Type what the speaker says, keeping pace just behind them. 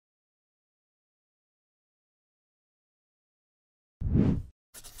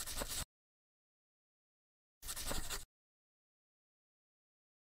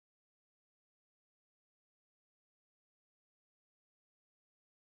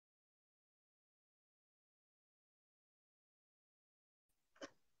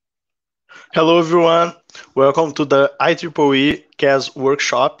Hello everyone, welcome to the IEEE CAS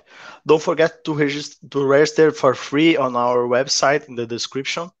workshop. Don't forget to register for free on our website in the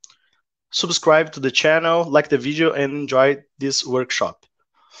description. Subscribe to the channel, like the video, and enjoy this workshop.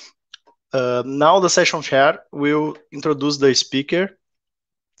 Now the session chair will introduce the speaker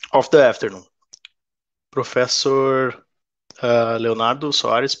of the afternoon. Professor Leonardo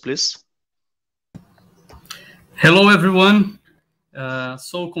Soares, please. Hello everyone.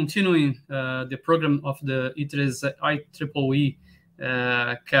 So continuing the program of the IEEE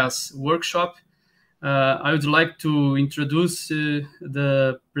CAS workshop, I would like to introduce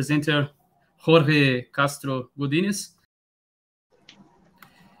the presenter Jorge Castro Godinez.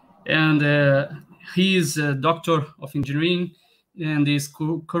 And he is a doctor of engineering and is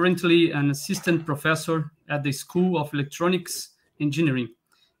currently an assistant professor at the School of Electronics Engineering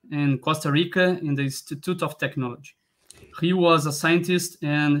in Costa Rica in the Institute of Technology. He was a scientist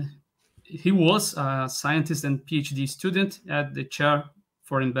and PhD student at the Chair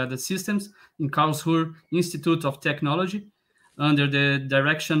for Embedded Systems in Karlsruhe Institute of Technology under the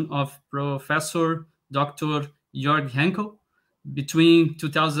direction of Professor Dr. Jorge Henkel between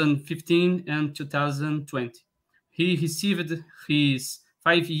 2015 and 2020. He received his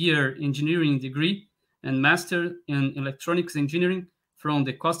 5-year engineering degree and master in electronics engineering from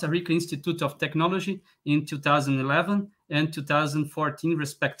the Costa Rica Institute of Technology in 2011 and 2014,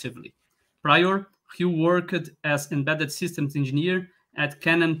 respectively. Prior, he worked as embedded systems engineer at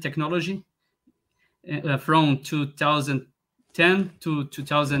Canon Technology from 2010 to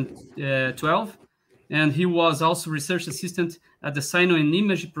 2012, and he was also research assistant at the Sino and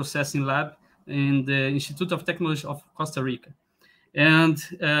Image Processing Lab in the Institute of Technology of Costa Rica, and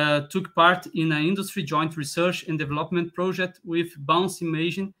took part in an industry joint research and development project with Bounce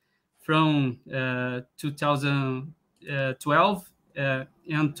Imaging from 2012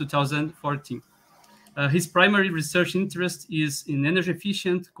 and 2014. His primary research interest is in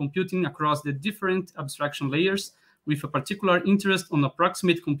energy-efficient computing across the different abstraction layers, with a particular interest on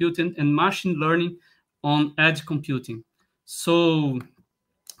approximate computing and machine learning on edge computing. So,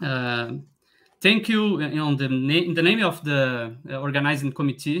 thank you. In the name of the organizing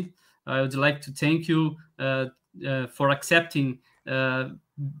committee, I would like to thank you for accepting to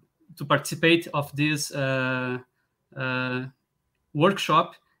participate of this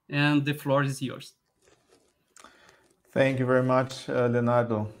workshop, and the floor is yours. Thank you very much,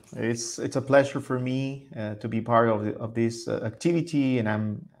 Leonardo. It's a pleasure for me to be part of this activity, and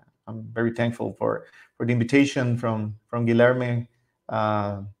I'm very thankful for the invitation from Guilherme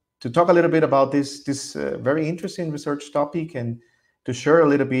to talk a little bit about this very interesting research topic, and to share a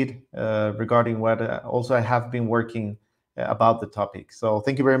little bit regarding what also I have been working about the topic. So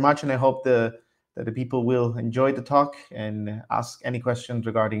thank you very much, and I hope that the people will enjoy the talk and ask any questions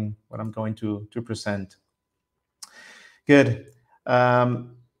regarding what I'm going to present. Good.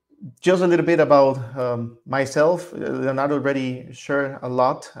 Just a little bit about myself. Leonardo already shared a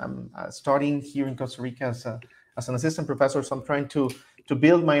lot. I'm starting here in Costa Rica as an assistant professor, so I'm trying to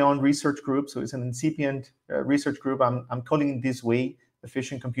build my own research group. So it's an incipient research group. I'm calling it this way,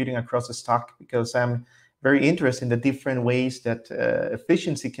 efficient computing across the stack, because I'm very interested in the different ways that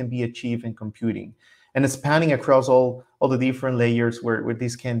efficiency can be achieved in computing, and it's spanning across all the different layers where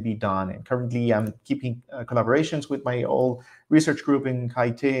this can be done. And currently I'm keeping collaborations with my old research group in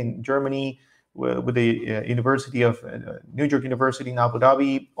KIT in Germany, with the University of New York University in Abu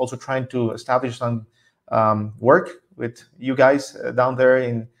Dhabi, also trying to establish some work with you guys down there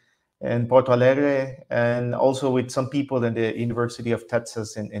in Porto Alegre, and also with some people in the University of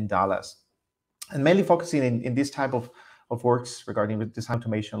Texas in Dallas, and mainly focusing in this type of works regarding with design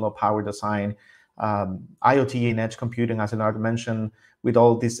automation, low power design, IoT and edge computing, as Leonardo mentioned, with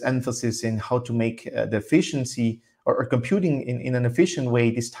all this emphasis in how to make the efficiency or computing in an efficient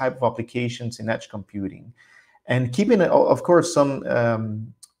way, this type of applications in edge computing, and keeping, of course, some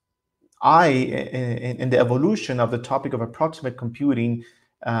eye in the evolution of the topic of approximate computing.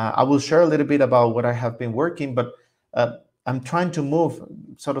 I will share a little bit about what I have been working, but I'm trying to move,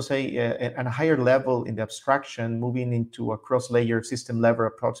 so to say, at a higher level in the abstraction, moving into a cross-layer system-level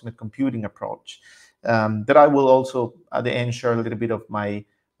approximate computing approach. That I will also, at the end, share a little bit of my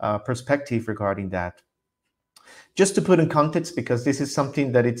perspective regarding that. Just to put in context, because this is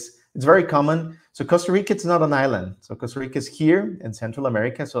something that it's very common. So Costa Rica, it's not an island. So Costa Rica is here in Central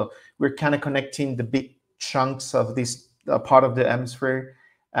America. So we're kind of connecting the big chunks of this part of the hemisphere.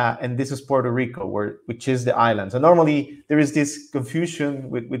 And this is Puerto Rico, which is the island. So normally there is this confusion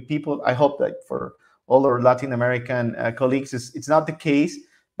with people. I hope that for all our Latin American colleagues, it's not the case,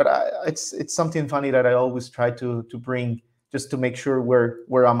 but it's something funny that I always try to bring, just to make sure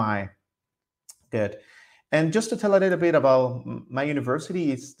where am I. Good. And just to tell a little bit about my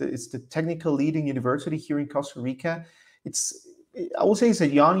university, it's the technical leading university here in Costa Rica. I would say it's a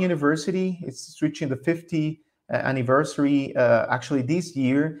young university. It's reaching the 50th anniversary actually this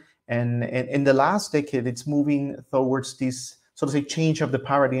year. And in the last decade, it's moving towards this, so to say, change of the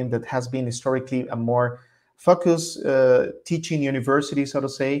paradigm that has been historically a more focused teaching university, so to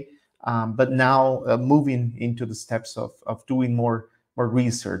say, but now moving into the steps of doing more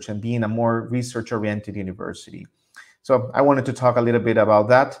research and being a more research-oriented university. So I wanted to talk a little bit about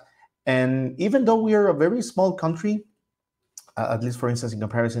that. And even though we are a very small country, at least for instance in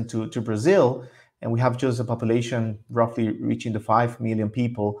comparison to Brazil, and we have just a population roughly reaching the 5 million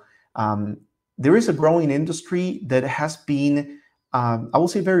people, there is a growing industry that has been, I will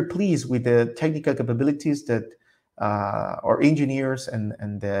say, very pleased with the technical capabilities that our engineers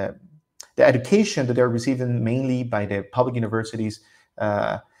and the education that they're receiving mainly by the public universities.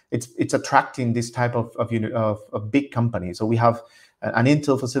 It's attracting this type of big companies. So we have an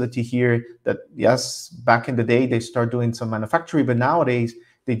Intel facility here that, yes, back in the day they start doing some manufacturing, but nowadays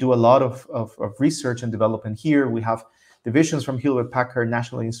they do a lot of research and development here. We have divisions from Hewlett-Packard,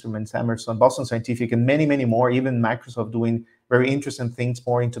 National Instruments, Emerson, Boston Scientific, and many, many more, even Microsoft doing very interesting things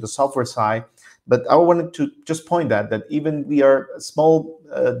more into the software side. But I wanted to just point that even we are a small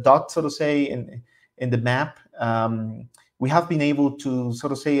dot, so to say, in the map, we have been able to, so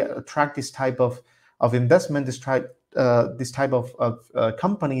to say, attract this type of investment, this type of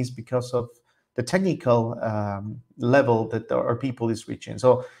companies because of the technical level that our people is reaching.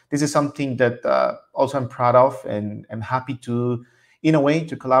 So this is something that also I'm proud of, and I'm happy to, in a way,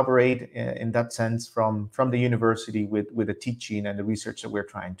 to collaborate in that sense from the university with the teaching and the research that we're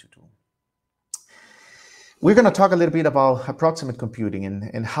trying to do. We're going to talk a little bit about approximate computing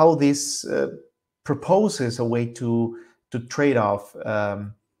and how this proposes a way to trade off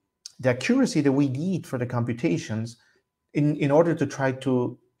the accuracy that we need for the computations in order to try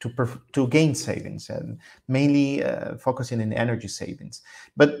to gain savings, and mainly focusing in energy savings.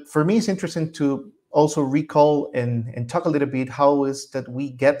 But for me, it's interesting to also recall and talk a little bit how is that we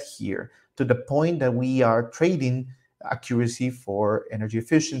get here to the point that we are trading accuracy for energy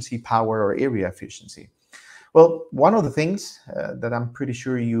efficiency, power, or area efficiency. Well, one of the things that I'm pretty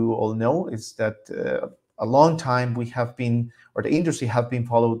sure you all know is that a long time we have been, or the industry have been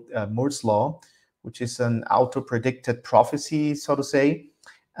followed Moore's law, which is an auto-predicted prophecy, so to say.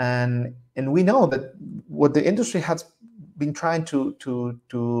 And we know that what the industry has been trying to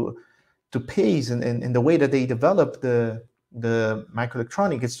pace in the way that they develop the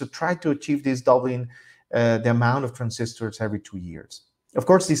microelectronic is to try to achieve this doubling the amount of transistors every 2 years. Of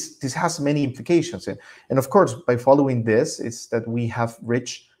course, this has many implications. And of course, by following this, is that we have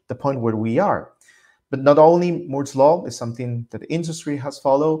reached the point where we are. But not only Moore's law is something that the industry has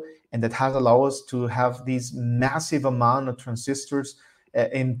followed and that has allowed us to have this massive amount of transistors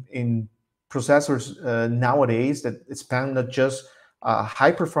in processors nowadays that span not just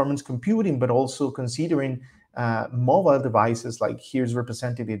high performance computing, but also considering mobile devices, like here's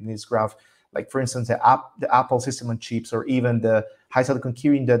represented in this graph, like for instance, the Apple system on chips, or even the high silicon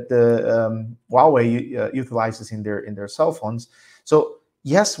keyring that the Huawei utilizes in their cell phones. So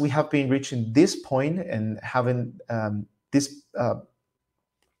yes, we have been reaching this point and having this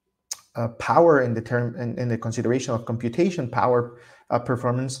power in the consideration of computation power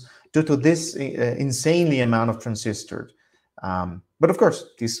performance due to this insanely amount of transistors. But of course,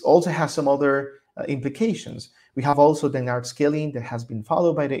 this also has some other implications. We have also the large scaling that has been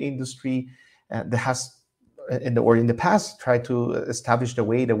followed by the industry that has, in the past, tried to establish the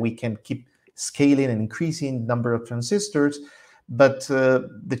way that we can keep scaling and increasing the number of transistors. But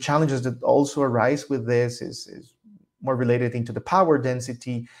the challenges that also arise with this is more related into the power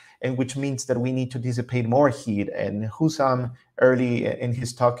density, and which means that we need to dissipate more heat. And Hussam, early in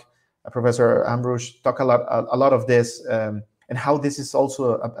his talk, Professor Amrouche, talked a lot of this, and how this is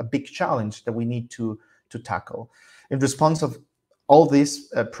also a big challenge that we need to tackle. In response of all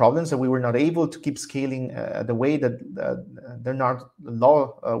these problems that we were not able to keep scaling the way that the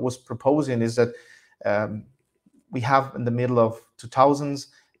law was proposing, is that we have in the middle of 2000s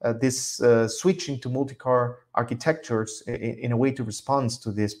this switching to multi-core architectures in a way to respond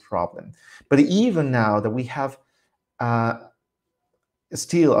to this problem. But even now that we have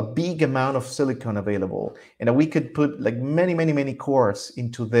still a big amount of silicon available, and that we could put like many cores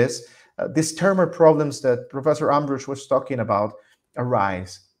into this, these thermal problems that Professor Amrouche was talking about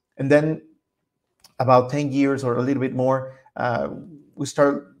arise. And then about 10 years or a little bit more, we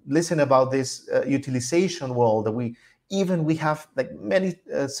start listening about this utilization wall that we have like many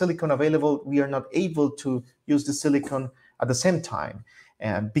silicon available, we are not able to use the silicon at the same time.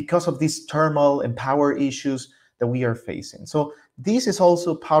 because of these thermal and power issues that we are facing. So this is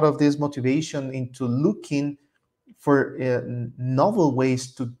also part of this motivation into looking for novel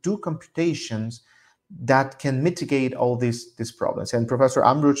ways to do computations that can mitigate all these problems. And Professor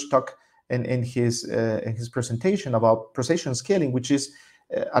Amruch talked in his presentation about precision scaling, which is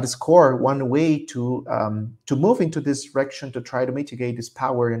at its core one way to move into this direction to try to mitigate this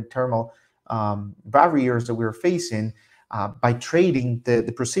power and thermal barriers that we're facing by trading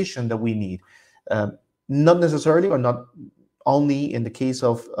the precision that we need. Not necessarily, or not only in the case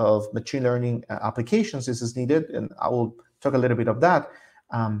of machine learning applications this is needed, and I will talk a little bit of that,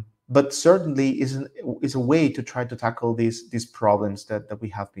 but certainly is a way to try to tackle these problems that we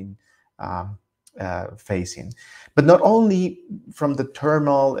have been facing. But not only from the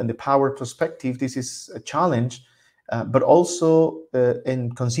thermal and the power perspective, this is a challenge, but also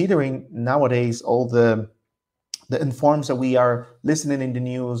in considering nowadays all the informs that we are listening in the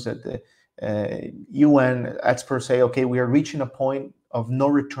news, that the UN experts say, okay, we are reaching a point of no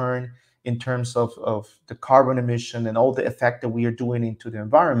return in terms of the carbon emission and all the effect that we are doing into the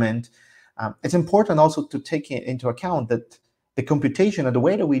environment. It's important also to take into account that the computation and the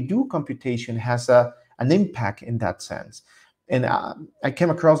way that we do computation has an impact in that sense. And I came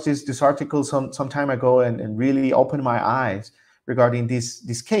across this article some time ago and really opened my eyes regarding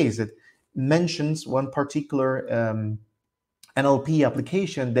this case that mentions one particular NLP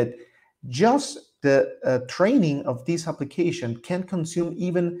application that just the training of this application can consume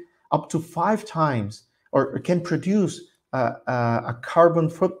even up to 5 times, or can produce a carbon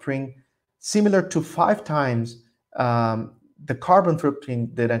footprint similar to 5 times the carbon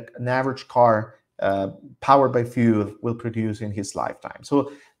footprint that an average car powered by fuel will produce in his lifetime.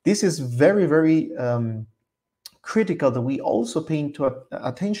 So this is very, very critical that we also pay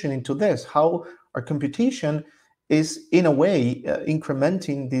attention into this, how our computation is in a way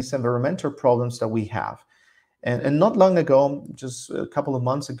incrementing these environmental problems that we have. And not long ago, just a couple of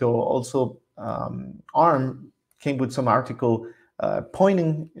months ago, also ARM came with some article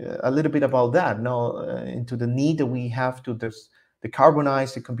pointing a little bit about that, into the need that we have to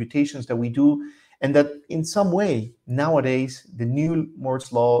decarbonize the computations that we do, and that in some way nowadays the new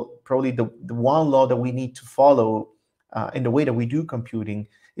Moore's law, probably the one law that we need to follow in the way that we do computing,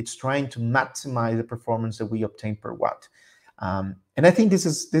 it's trying to maximize the performance that we obtain per watt. And I think this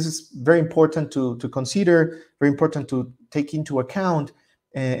is very important to consider, very important to take into account,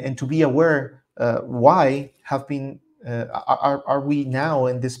 and to be aware why are we now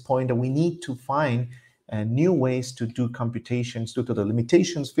in this point that we need to find new ways to do computations due to the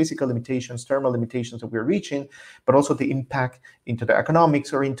limitations, physical limitations, thermal limitations that we're reaching, but also the impact into the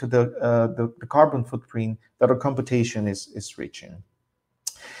economics or into the carbon footprint that our computation is reaching.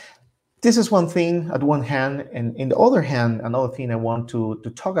 This is one thing at one hand, and in the other hand, another thing I want to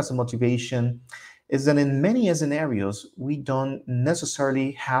talk as a motivation is that in many scenarios, we don't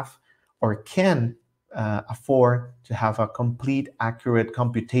necessarily have or can afford to have a complete, accurate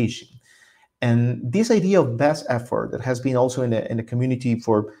computation. And this idea of best effort that has been also in the community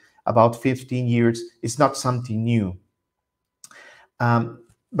for about 15 years is not something new.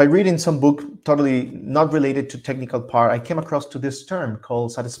 By reading some book totally not related to technical part, I came across to this term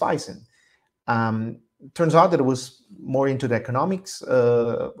called satisficing. Turns out that it was more into the economics,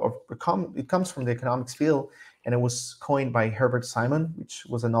 it comes from the economics field, and it was coined by Herbert Simon, which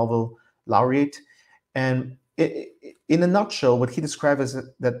was a Nobel laureate. And in a nutshell, what he described is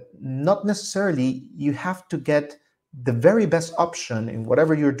that not necessarily you have to get the very best option in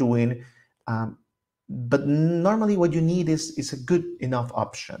whatever you're doing, but normally what you need is a good enough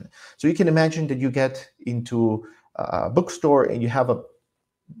option. So you can imagine that you get into a bookstore and you have a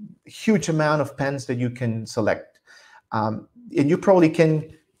huge amount of pens that you can select. And you probably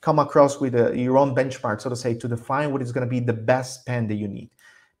can come across with your own benchmark, so to say, to define what is going to be the best pen that you need.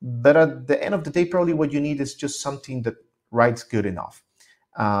 But at the end of the day, probably what you need is just something that writes good enough.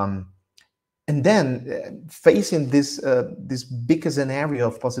 And then facing this big scenario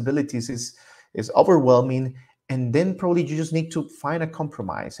of possibilities is overwhelming. And then probably you just need to find a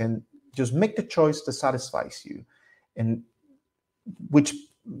compromise and just make the choice that satisfies you, and which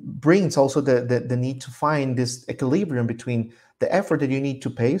brings also the need to find this equilibrium between the effort that you need to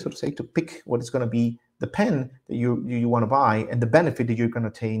pay, so to say, to pick what is going to be the pen that you want to buy, and the benefit that you're going to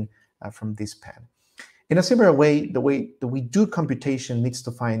obtain from this pen. In a similar way, the way that we do computation needs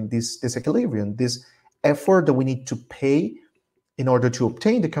to find this equilibrium, this effort that we need to pay in order to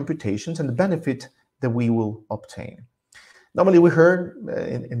obtain the computations and the benefit that we will obtain. Normally, we heard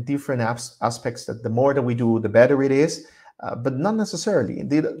in different aspects that the more that we do, the better it is. But not necessarily.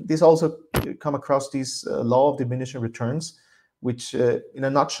 Indeed, this also come across this law of diminishing returns, which in a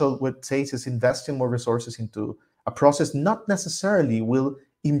nutshell, what it says is investing more resources into a process not necessarily will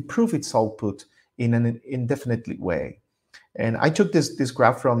improve its output in an indefinite way. And I took this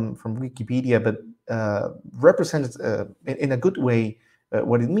graph from Wikipedia, but represents in a good way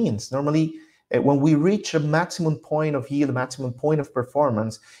what it means. Normally, when we reach a maximum point of yield, a maximum point of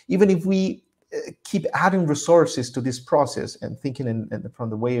performance, even if we keep adding resources to this process and thinking from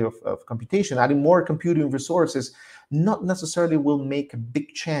the way of computation, adding more computing resources, not necessarily will make a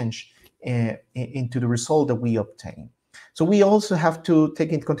big change into the result that we obtain. So we also have to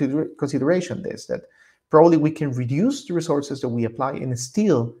take into consideration this, that probably we can reduce the resources that we apply and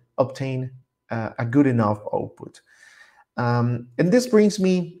still obtain a good enough output. And this brings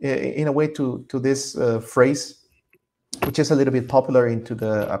me in a way to this phrase, which is a little bit popular into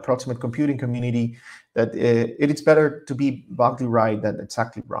the approximate computing community, that it is better to be vaguely right than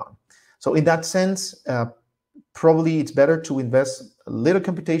exactly wrong. So in that sense, probably it's better to invest a little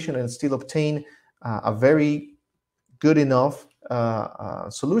computation and still obtain a very good enough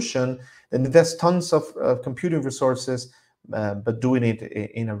solution than invest tons of computing resources, but doing it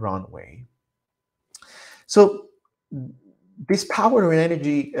in a wrong way. So these power and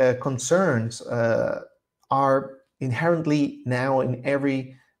energy concerns are inherently now in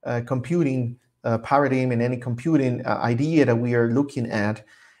every computing paradigm and any computing idea that we are looking at.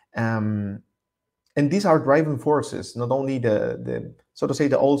 And these are driving forces, not only the so to say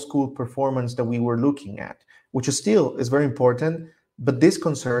the old school performance that we were looking at, which is very important, but this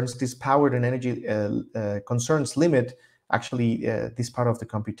power and energy concerns limit actually this part of the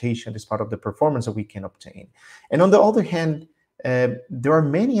computation, this part of the performance that we can obtain. And on the other hand, there are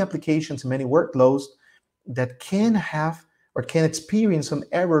many applications, many workloads that can have or can experience some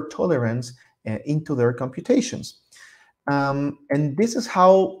error tolerance into their computations. And this is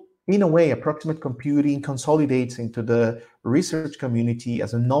how, in a way, approximate computing consolidates into the research community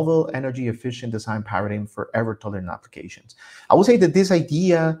as a novel, energy-efficient design paradigm for error-tolerant applications. I would say that this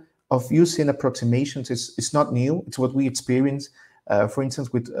idea of using approximations is not new. It's what we experience, for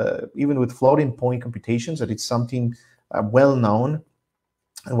instance, with even with floating point computations, that it's something well-known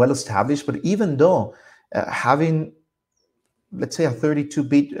and well-established. But even though having, let's say, a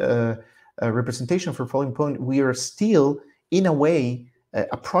 32-bit representation for floating point, we are still, in a way,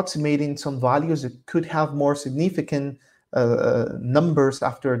 approximating some values that could have more significant numbers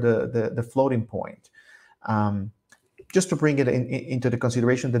after the floating point. Just to bring it into the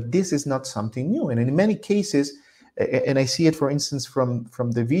consideration that this is not something new. And in many cases, and I see it, for instance,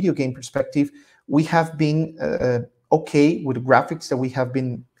 from the video game perspective, we have been okay with the graphics that we have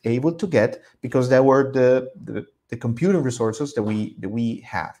been able to get because there were the computing resources that we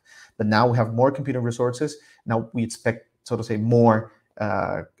have. But now we have more computing resources. Now we expect, so to say, more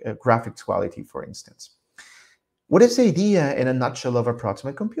graphics quality, for instance. What is the idea in a nutshell of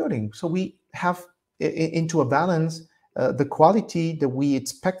approximate computing? So we have into a balance the quality that we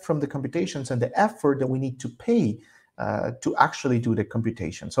expect from the computations and the effort that we need to pay to actually do the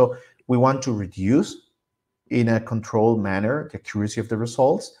computation. So we want to reduce in a controlled manner the accuracy of the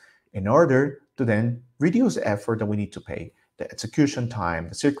results in order to then reduce the effort that we need to pay, the execution time,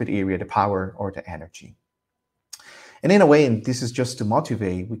 the circuit area, the power, or the energy. And in a way, and this is just to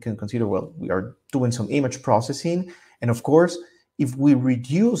motivate, we can consider, well, we are doing some image processing. And of course, if we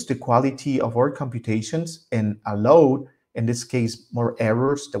reduce the quality of our computations and allow, in this case, more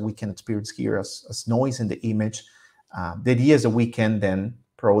errors that we can experience here as noise in the image, the idea is that we can then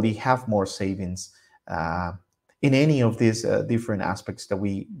probably have more savings in any of these different aspects that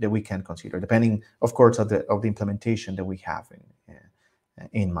we can consider, depending, of course, of the implementation that we have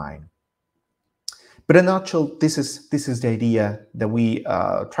in mind. But in a nutshell, this is the idea that we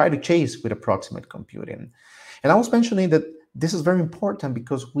try to chase with approximate computing. And I was mentioning that this is very important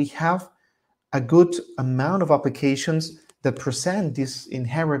because we have a good amount of applications that present this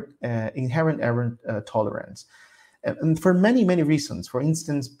inherent error tolerance. And for many, many reasons. For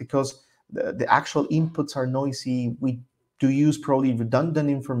instance, because the actual inputs are noisy, we do use probably redundant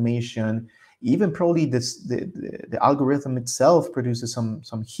information, even probably the algorithm itself produces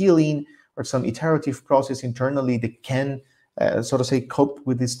some healing or some iterative process internally that can, so to say, cope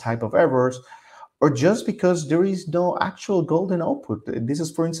with this type of errors, or just because there is no actual golden output. This is,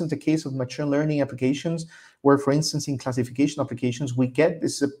 for instance, the case of machine learning applications, where, for instance, in classification applications, we get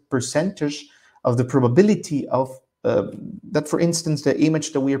this percentage of the probability of that, for instance, the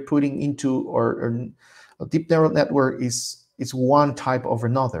image that we are putting into or a deep neural network is one type over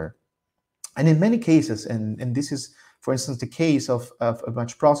another. And in many cases, and this is, for instance, the case of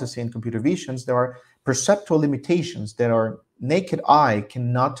image processing and computer visions, there are perceptual limitations that our naked eye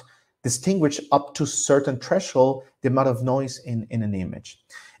cannot distinguish up to certain threshold the amount of noise in an image.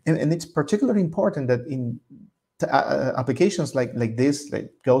 And it's particularly important that in applications like this,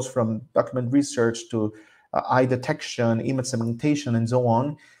 that goes from document research to eye detection, image segmentation, and so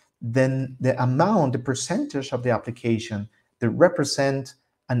on, then the percentage of the application that represent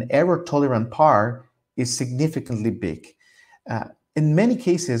an error-tolerant part is significantly big. In many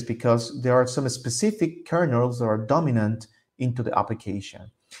cases, because there are some specific kernels that are dominant into the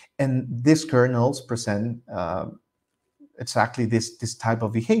application. And these kernels present exactly this type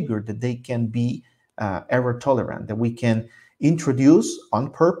of behavior, that they can be error tolerant, that we can introduce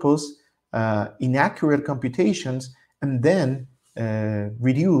on purpose inaccurate computations and then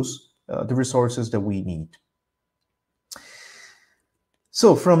reduce the resources that we need.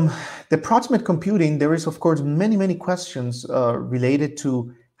 So from the approximate computing, there is, of course, many questions related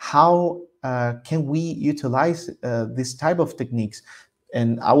to how can we utilize this type of techniques.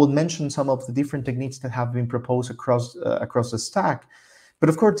 And I will mention some of the different techniques that have been proposed across the stack. But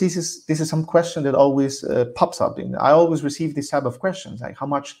of course, this is some question that always pops up. And I always receive this type of questions, like how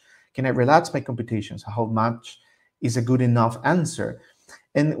much can I relax my computations? How much is a good enough answer?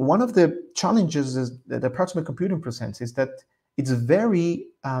 And one of the challenges that the approximate computing presents is that it's very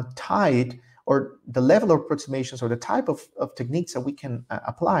tied, or the level of approximations or the type of techniques that we can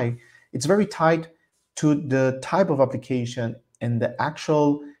apply, it's very tied to the type of application and the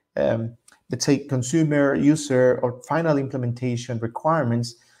actual, let's say, consumer, user, or final implementation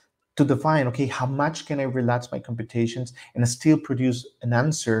requirements to define, okay, how much can I relax my computations and still produce an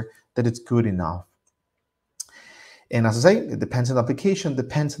answer that is good enough? And as I say, it depends on the application,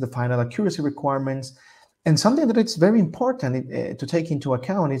 depends on the final accuracy requirements. And something that it's very important to take into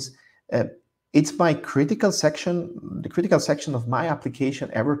account is it's my critical section, the critical section of my application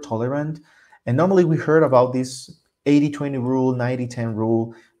error tolerant. And normally we heard about this 80-20 rule, 90-10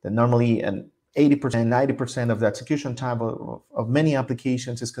 rule, that normally an 80%, 90% of the execution time of many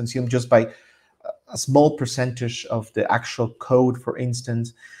applications is consumed just by a small percentage of the actual code, for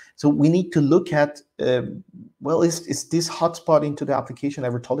instance. So we need to look at, well, is this hotspot into the application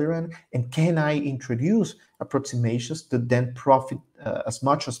error tolerant? And can I introduce approximations to then profit as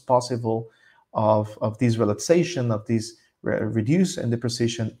much as possible of this relaxation, of this reduce in the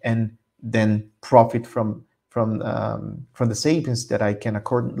precision, and then profit from the savings that I can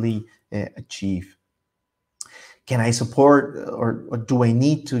accordingly achieve? Can I support, or do I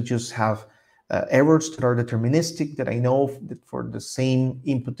need to just have errors that are deterministic, that I know that for the same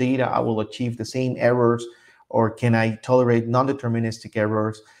input data I will achieve the same errors? Or can I tolerate non-deterministic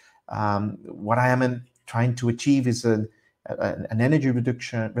errors? What I am trying to achieve is an energy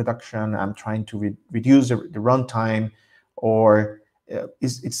reduction. I'm trying to reduce the runtime, or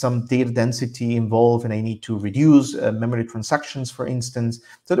is some data density involved and I need to reduce memory transactions, for instance.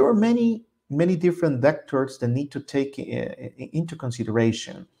 So there are many different vectors that need to take into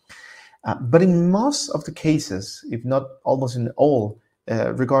consideration. But in most of the cases, if not almost in all,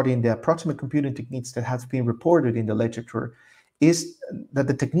 regarding the approximate computing techniques that have been reported in the literature, is that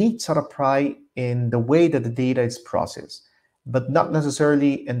the techniques are applied in the way that the data is processed, but not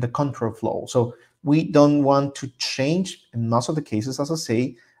necessarily in the control flow. So we don't want to change, in most of the cases, as I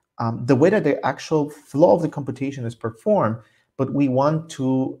say, the way that the actual flow of the computation is performed, but we want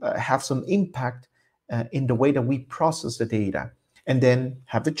to have some impact in the way that we process the data, and then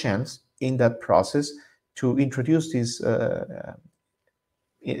have the chance in that process to introduce these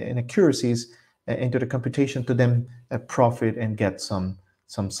inaccuracies into the computation to then profit and get some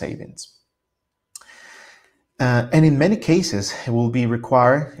savings. And in many cases, it will be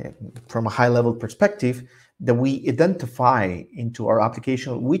required, from a high-level perspective, that we identify into our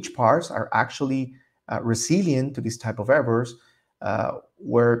application which parts are actually resilient to this type of errors,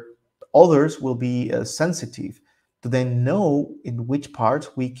 where others will be sensitive, to then know in which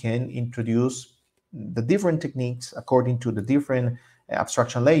parts we can introduce the different techniques according to the different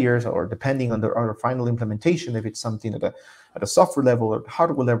abstraction layers, or depending on our final implementation, if it's something at a software level or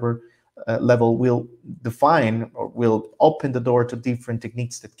hardware level, will define or will open the door to different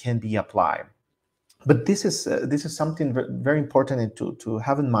techniques that can be applied. But this is something very important to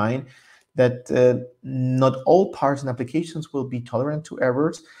have in mind, that not all parts and applications will be tolerant to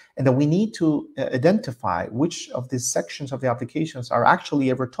errors, and that we need to identify which of these sections of the applications are actually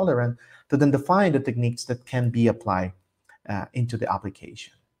error tolerant, to then define the techniques that can be applied into the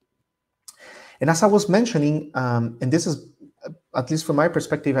application. And as I was mentioning, and this is, at least from my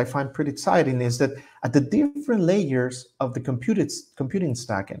perspective, I find pretty exciting, is that at the different layers of the computing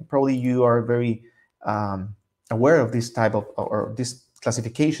stack, and probably you are very aware of this type of, or this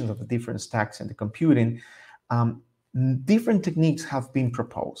classifications of the different stacks in the computing, different techniques have been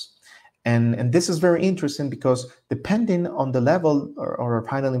proposed. And this is very interesting because depending on the level or our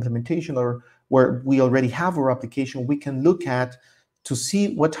final implementation or where we already have our application, we can look at to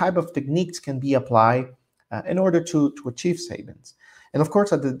see what type of techniques can be applied in order to achieve savings. And of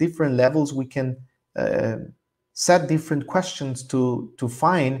course, at the different levels, we can set different questions to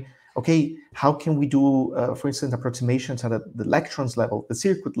find, okay, how can we do, for instance, approximations at the electrons level, the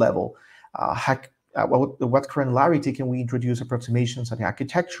circuit level? What granularity can we introduce approximations at the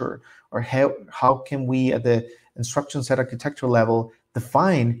architecture? Or how can we, at the instruction set architecture level,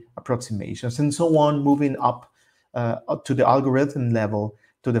 define approximations, and so on, moving up to the algorithm level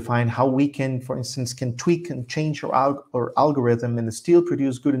to define how we can, for instance, can tweak and change our algorithm and still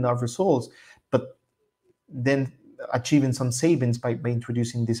produce good enough results, but then achieving some savings by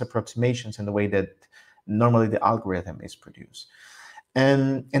introducing these approximations in the way that normally the algorithm is produced.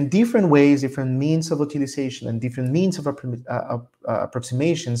 And different ways, different means of utilization and different means of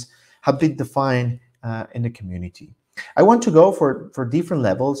approximations have been defined in the community. I want to go for different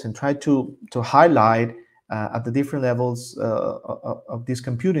levels and try to highlight at the different levels of this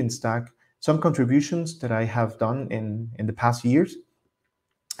computing stack some contributions that I have done in the past years.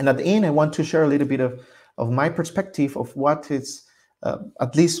 And at the end, I want to share a little bit of my perspective of what is,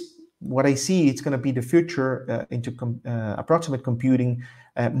 at least what I see it's going to be the future into approximate computing,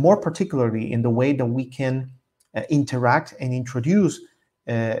 more particularly in the way that we can interact and introduce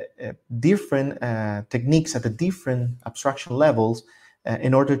different techniques at the different abstraction levels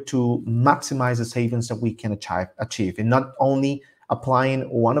in order to maximize the savings that we can achieve, and not only applying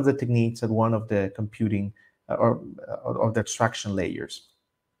one of the techniques at one of the computing or the abstraction layers.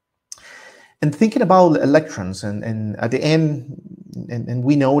 And thinking about electrons, and at the end, and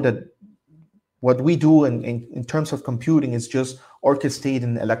we know that what we do in terms of computing is just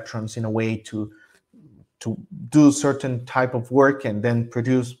orchestrating electrons in a way to do certain type of work and then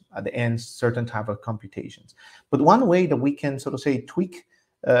produce at the end certain type of computations. But one way that we can sort of say tweak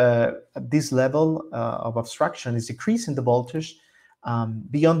this level of abstraction is decreasing the voltage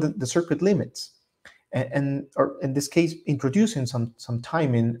beyond the circuit limits, or in this case introducing some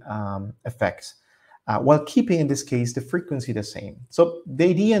timing effects while keeping in this case the frequency the same. So the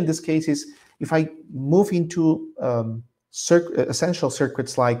idea in this case is, if I move into essential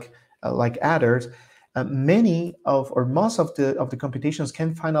circuits like adders, many of or most of the computations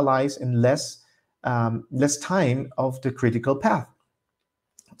can finalize in less time of the critical path.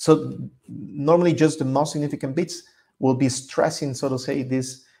 So normally just the most significant bits will be stressing, so to say,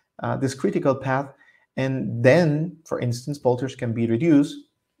 this critical path, and then, for instance, voltage can be reduced,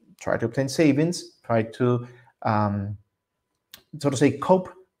 try to obtain savings, try to so to say cope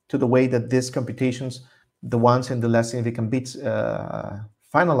to the way that these computations, the ones in the less significant bits,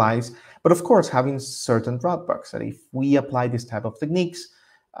 finalize. But of course, having certain drawbacks, that if we apply this type of techniques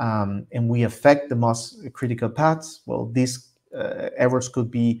and we affect the most critical paths, well, these errors could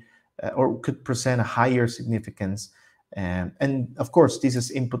be or could present a higher significance. And of course, this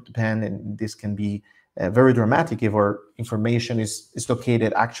is input dependent, and this can be very dramatic if our information is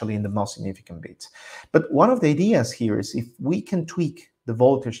located actually in the most significant bits. But one of the ideas here is, if we can tweak the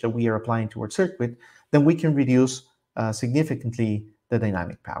voltage that we are applying to our circuit, then we can reduce significantly the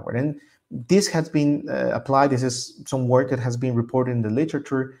dynamic power. And this has been applied. This is some work that has been reported in the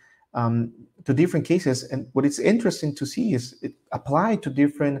literature to different cases. And what is interesting to see is it applied to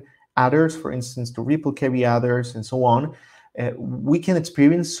different adders, for instance, to ripple carry adders and so on. We can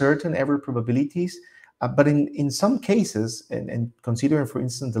experience certain error probabilities, but in some cases, and considering, for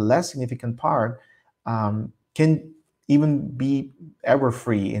instance, the less significant part, can even be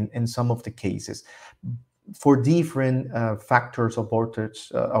error-free in some of the cases for different factors of voltage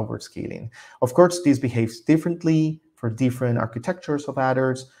overscaling. Of course, this behaves differently for different architectures of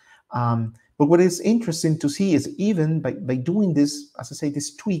adders. But what is interesting to see is, even by doing this, as I say,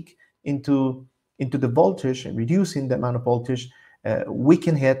 this tweak into the voltage and reducing the amount of voltage, we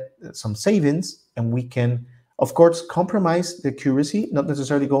can get some savings, and we can, of course, compromise the accuracy, not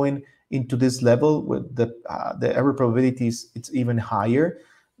necessarily going into this level with the error probabilities, it's even higher,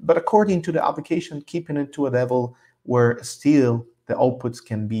 but according to the application, keeping it to a level where still the outputs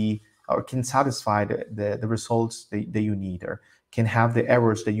can be, or can satisfy the results that you need, or can have the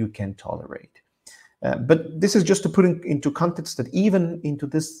errors that you can tolerate. But this is just to put into context that even into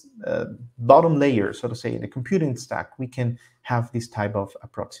this bottom layer, so to say, in the computing stack, we can have this type of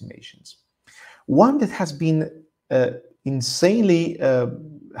approximations. One that has been insanely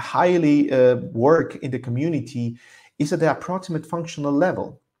highly work in the community is at the approximate functional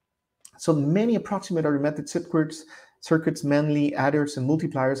level. So many approximate arithmetic circuits, mainly adders and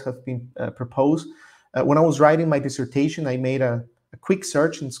multipliers, have been proposed When I was writing my dissertation, I made a quick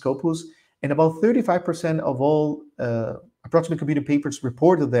search in Scopus, and about 35% of all approximate computing papers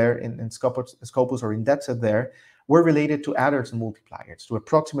reported there in Scopus or indexed there were related to adders and multipliers, to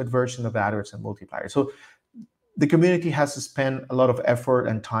approximate version of adders and multipliers. So the community has spent a lot of effort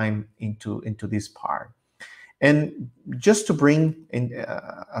and time into this part. And just to bring in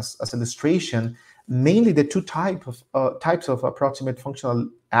as illustration, mainly the two types of approximate functional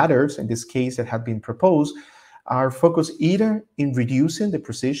adders, in this case, that have been proposed, are focused either in reducing the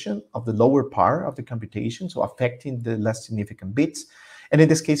precision of the lower part of the computation, so affecting the less significant bits, and in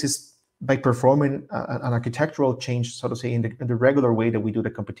this case, is by performing an architectural change, so to say, in the regular way that we do the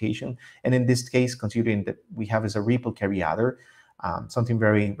computation. And in this case, considering that we have as a ripple carry adder, something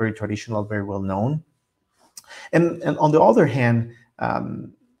very, very traditional, very well known. And on the other hand,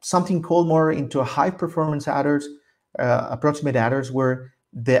 something called more into a high performance adders, approximate adders, where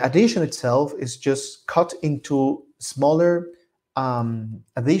the addition itself is just cut into smaller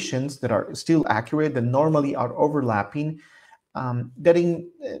additions that are still accurate, that normally are overlapping,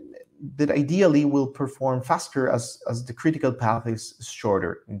 that ideally will perform faster as the critical path is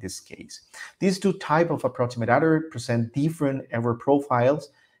shorter in this case. These two types of approximate adder present different error profiles,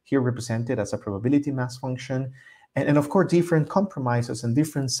 here represented as a probability mass function, and of course different compromises and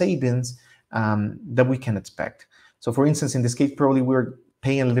different savings that we can expect. So for instance, in this case, probably we're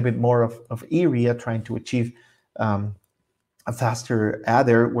paying a little bit more of area trying to achieve a faster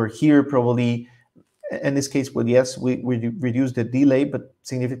adder, where here probably, in this case, well, yes, we reduce the delay, but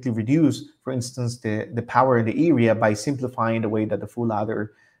significantly reduce, for instance, the power in the area by simplifying the way that the full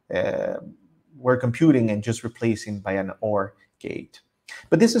adder we're computing and just replacing by an OR gate.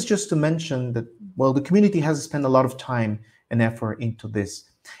 But this is just to mention that, well, the community has spent a lot of time and effort into this.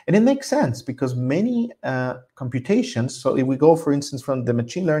 And it makes sense because many computations, so if we go, for instance, from the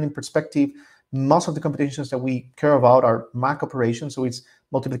machine learning perspective, most of the computations that we care about are MAC operations, so it's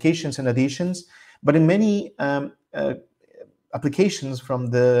multiplications and additions. But in many applications from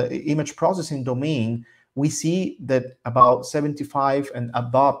the image processing domain, we see that about 75% and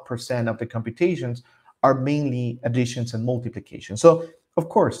above of the computations are mainly additions and multiplications. So, of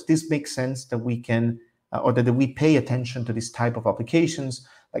course, this makes sense that we can, or that we pay attention to this type of applications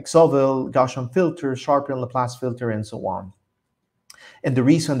like Sauvel, Gaussian filter, Sharpe and Laplace filter, and so on. And the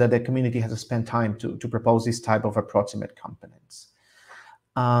reason that the community has spent time to propose this type of approximate components.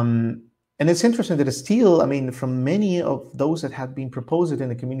 And it's interesting that still, I mean, from many of those that have been proposed in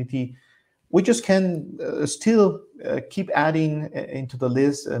the community, we just can still keep adding into the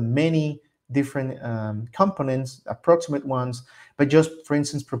list many different components, approximate ones, but just, for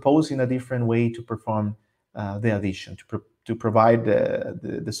instance, proposing a different way to perform the addition, to provide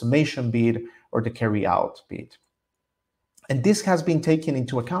the summation bit or the carry out bit. And this has been taken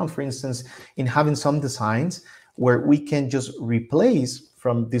into account, for instance, in having some designs where we can just replace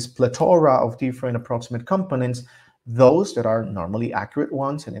from this plethora of different approximate components those that are normally accurate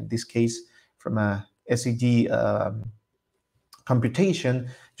ones, and in this case, from a SED computation,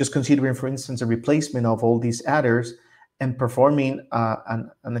 just considering, for instance, a replacement of all these adders and performing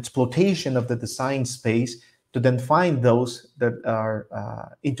an exploitation of the design space to then find those that are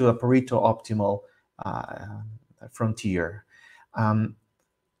into a Pareto optimal frontier.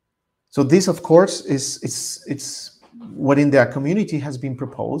 So this, of course, it's what in the community has been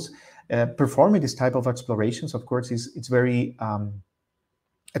proposed. Performing this type of explorations, of course, it's very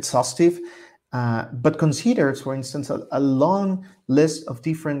exhaustive, but considers, for instance, a long list of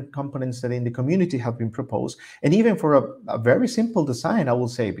different components that in the community have been proposed, and even for a very simple design, I will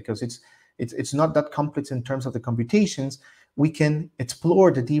say, because it's not that complex in terms of the computations, we can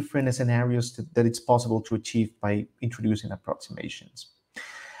explore the different scenarios that it's possible to achieve by introducing approximations.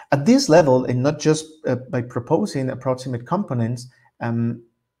 At this level, and not just by proposing approximate components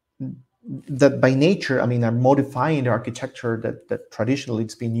that by nature, I mean, are modifying the architecture that traditionally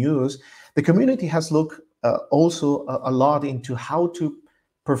it's been used, the community has looked also a lot into how to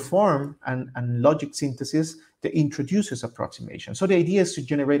perform an logic synthesis that introduces approximation. So the idea is to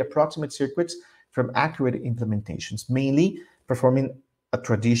generate approximate circuits from accurate implementations, mainly performing a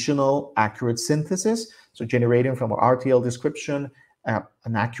traditional accurate synthesis, so generating from an RTL description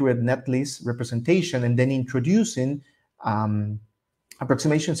an accurate netlist representation, and then introducing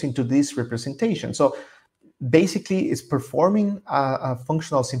approximations into this representation. So basically, it's performing a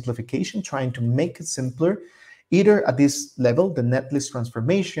functional simplification, trying to make it simpler, either at this level, the netlist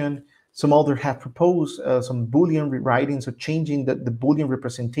transformation. Some others have proposed some Boolean rewriting, so changing the Boolean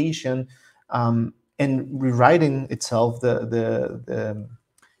representation and rewriting itself the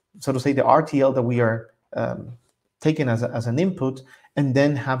so to say the RTL that we are taking as an input, and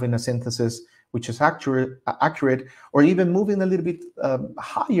then having a synthesis which is accurate, or even moving a little bit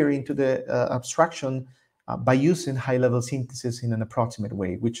higher into the abstraction by using high-level synthesis in an approximate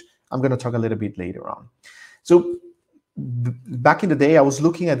way, which I'm going to talk a little bit later on. So back in the day, I was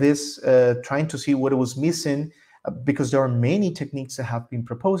looking at this, trying to see what it was missing, because there are many techniques that have been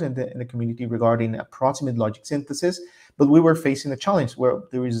proposed in the community regarding approximate logic synthesis, but we were facing a challenge where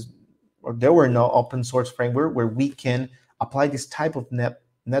there were no open source framework where we can apply this type of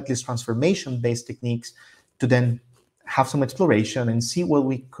netlist transformation-based techniques to then have some exploration and see what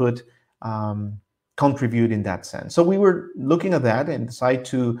we could contribute in that sense. So we were looking at that and decided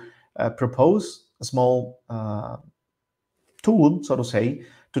to propose a small tool, so to say,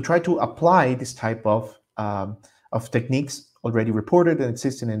 to try to apply this type of techniques already reported and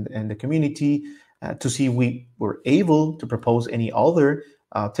existing in the community, to see if we were able to propose any other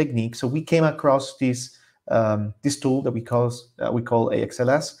technique. So we came across this tool that we call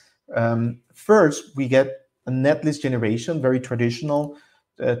AXLS. First, we get a netlist generation, very traditional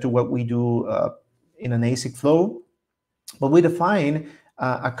to what we do in an ASIC flow, but we define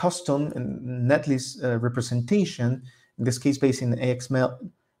a custom netlist representation, in this case based in AXML,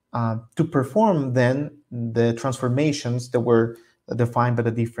 to perform then the transformations that were defined by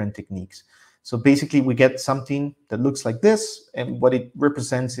the different techniques. So basically, we get something that looks like this, and what it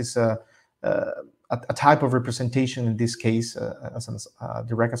represents is a type of representation, in this case, as a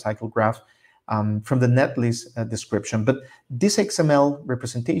direct cycle graph from the netlist description. But this XML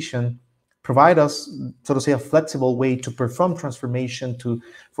representation provide us, so to say, a flexible way to perform transformation, to,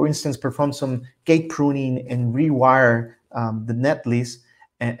 for instance, perform some gate pruning and rewire the netlist,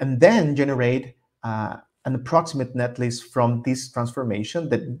 and then generate an approximate netlist from this transformation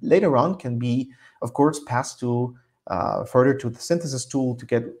that later on can be, of course, passed to further to the synthesis tool to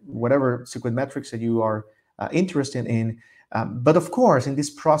get whatever secret metrics that you are interested in. But of course, in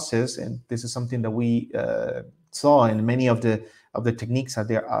this process, and this is something that we saw in many of the techniques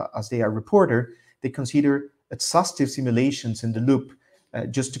as they are reported, they consider exhaustive simulations in the loop,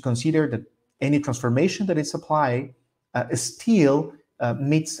 just to consider that any transformation that is applied still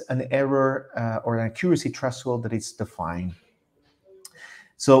meets an error or an accuracy threshold that is defined.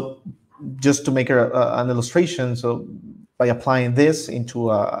 So just to make an illustration, so by applying this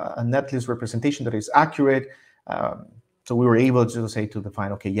into a netlist representation that is accurate, so we were able to say to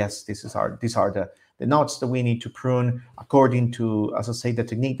define, okay, yes, these are the nodes that we need to prune according to, as I say, the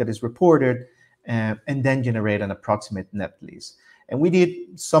technique that is reported, and then generate an approximate netlist. And we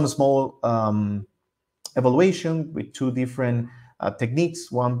did some small evaluation with two different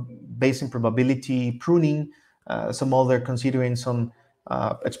techniques, one based in probability pruning, some other considering some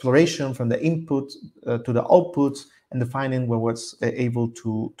exploration from the input to the outputs, and defining what was able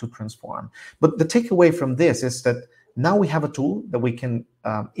to transform. But the takeaway from this is that now we have a tool that we can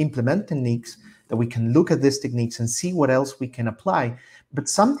implement techniques, that we can look at these techniques and see what else we can apply. But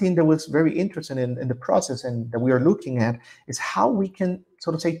something that was very interesting in the process and that we are looking at is how we can,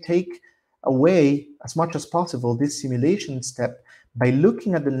 so to say, take away as much as possible this simulation step by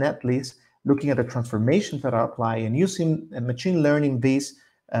looking at the netlist, looking at the transformations that are applied, and using machine learning-based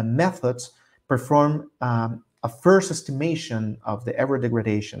methods, perform a first estimation of the error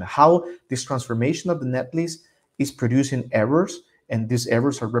degradation, how this transformation of the netlist is producing errors, and these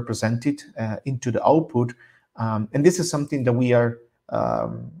errors are represented into the output. And this is something that we are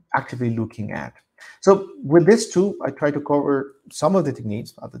actively looking at. So with this too, I try to cover some of the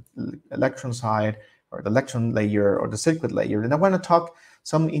techniques on the electron side, or the electron layer, or the circuit layer. And I want to talk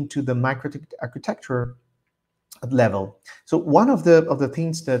some into the microarchitecture level. So one of the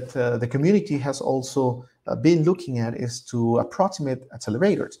things that the community has also been looking at is to approximate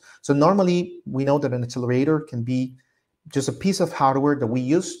accelerators. So normally we know that an accelerator can be just a piece of hardware that we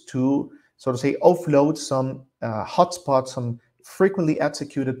use to, so to say, offload some hotspots, some frequently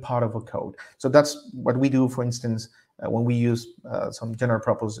executed part of a code. So that's what we do, for instance, when we use some general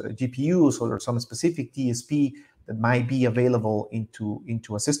purpose GPUs or some specific DSP that might be available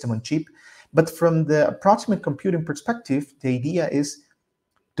into a system on chip. But from the approximate computing perspective, the idea is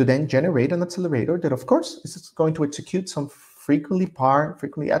to then generate an accelerator that, of course, is going to execute some frequently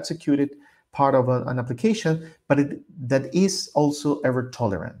executed part of an application, but that is also error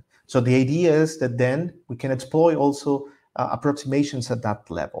tolerant. So the idea is that then we can exploit also approximations at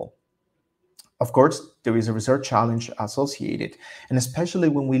that level. Of course, there is a research challenge associated, and especially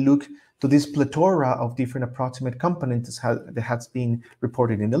when we look to this plethora of different approximate components that has been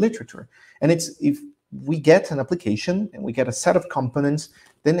reported in the literature. And it's, if we get an application and we get a set of components,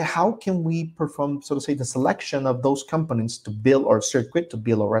 then how can we perform, so to say, the selection of those components to build our circuit, to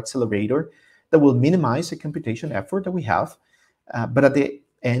build our accelerator that will minimize the computation effort that we have, but at the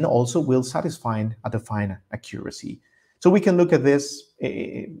and also will satisfy a defined accuracy. So we can look at this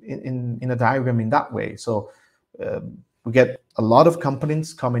in a diagram in that way. So we get a lot of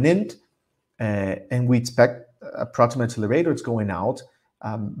components coming in, and we expect approximate accelerators going out,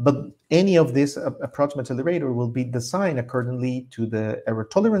 but any of this approximate accelerator will be designed accordingly to the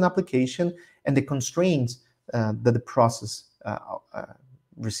error-tolerant application and the constraints that the process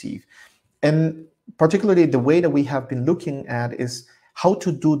receive. And particularly the way that we have been looking at is how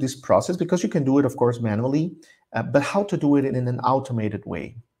to do this process, because you can do it, of course, manually, but how to do it in an automated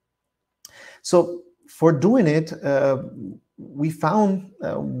way. So for doing it, we found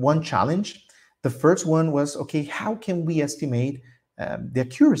one challenge. The first one was, okay, how can we estimate the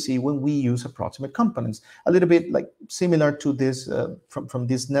accuracy when we use approximate components? A little bit like similar to this from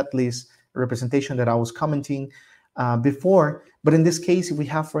this netlist representation that I was commenting before. But in this case, if we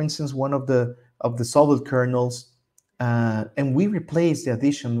have, for instance, one of the solid kernels, and we replace the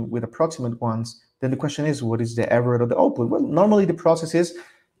addition with approximate ones, then the question is, what is the error of the output? Well, normally the process is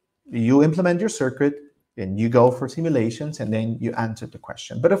you implement your circuit and you go for simulations and then you answer the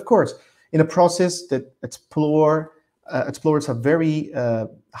question. But of course, in a process that explores a very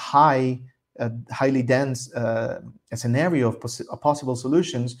highly dense scenario of possible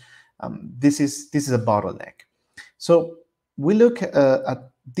solutions, this is a bottleneck. So we look at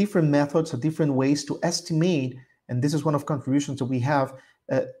different methods, at different ways to estimate, and this is one of the contributions that we have,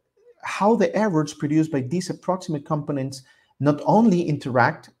 how the errors produced by these approximate components not only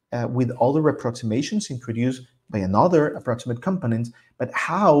interact with other approximations introduced by another approximate component, but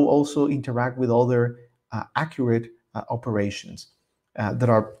how also interact with other accurate operations that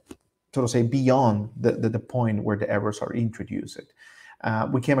are, so to say, beyond the point where the errors are introduced.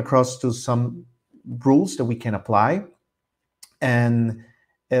 We came across to some rules that we can apply, and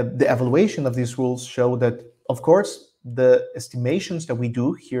the evaluation of these rules show that, of course, the estimations that we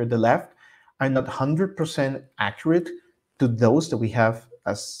do here at the left are not 100% accurate to those that we have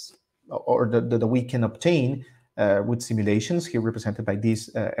as, or that we can obtain with simulations, here represented by these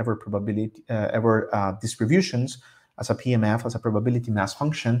error distributions as a PMF, as a probability mass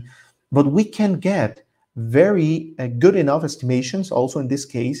function. But we can get very good enough estimations, also in this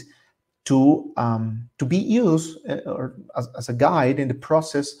case, to be used or as a guide in the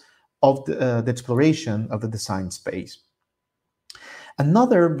process of the exploration of the design space.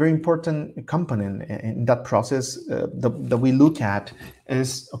 Another very important component in that process that we look at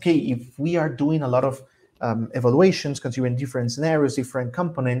is, okay, if we are doing a lot of evaluations considering different scenarios, different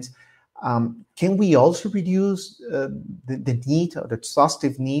components, can we also reduce the need, or the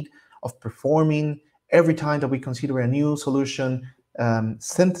exhaustive need of performing every time that we consider a new solution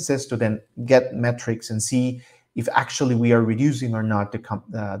synthesis to then get metrics and see if actually we are reducing or not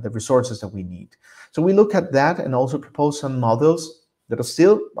the resources that we need. So we look at that and also propose some models that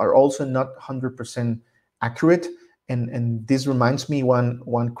are also not 100% accurate. And this reminds me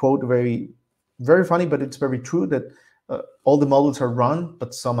one quote, very, very funny, but it's very true, that all the models are run,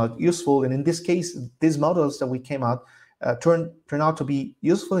 but some are useful. And in this case, these models that we came out turn out to be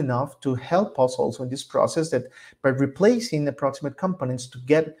useful enough to help us also in this process, that by replacing approximate components to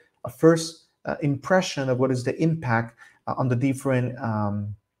get a first impression of what is the impact on the different,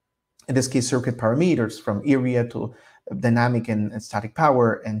 in this case, circuit parameters, from area to dynamic and static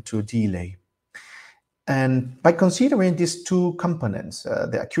power and to delay. And by considering these two components,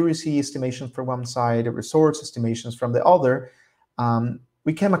 the accuracy estimations from one side, the resource estimations from the other,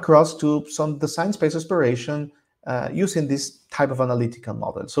 we came across to some design space exploration using this type of analytical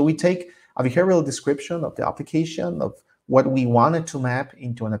model. So we take a behavioral description of the application, of what we wanted to map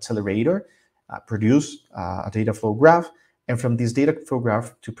into an accelerator, produce a data flow graph, and from this data flow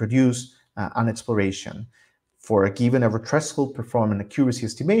graph to produce an exploration. For a given error threshold, perform an accuracy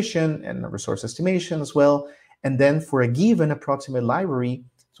estimation and a resource estimation as well. And then for a given approximate library,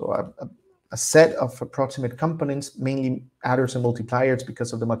 so a set of approximate components, mainly adders and multipliers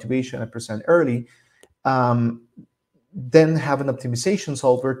because of the motivation I presented early, then have an optimization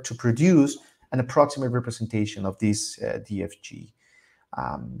solver to produce an approximate representation of this DFG.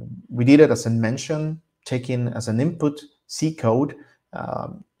 We did it, as I mentioned, taking as an input C code,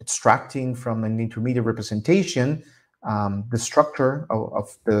 extracting from an intermediate representation the structure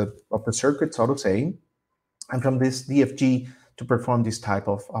of the circuit, so to say, and from this DFG to perform this type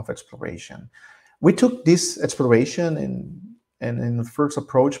of exploration. We took this exploration and in the first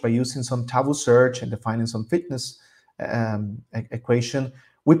approach by using some tabu search and defining some fitness equation.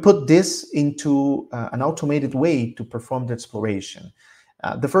 We put this into an automated way to perform the exploration.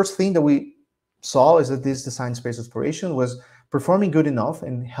 The first thing that we saw is that this design space exploration was performing good enough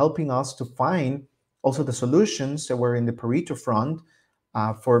and helping us to find also the solutions that were in the Pareto front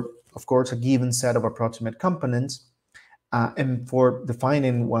for, of course, a given set of approximate components, and for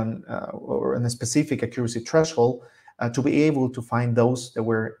defining one or a specific accuracy threshold to be able to find those that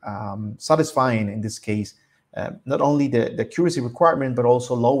were satisfying, in this case, not only the accuracy requirement, but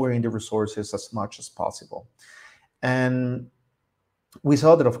also lowering the resources as much as possible. And we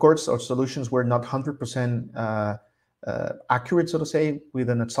saw that, of course, our solutions were not 100% accurate, so to say, with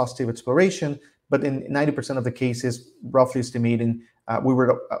an exhaustive exploration, but in 90% of the cases, roughly estimating, we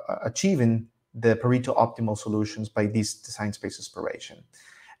were achieving the Pareto optimal solutions by this design space exploration.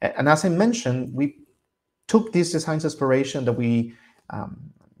 And as I mentioned, we took this design exploration that we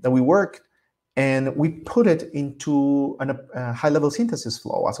worked, and we put it into a high-level synthesis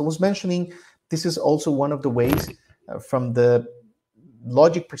flow. As I was mentioning, this is also one of the ways from the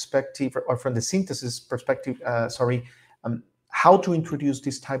logic perspective, or from the synthesis perspective, how to introduce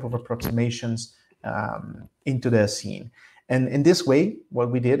this type of approximations into the scene. And in this way,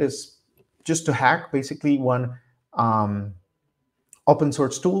 what we did is just to hack basically one open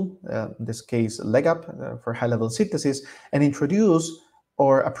source tool, in this case, LegUp for high-level synthesis, and introduce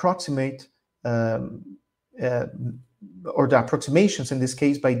or approximate or the approximations, in this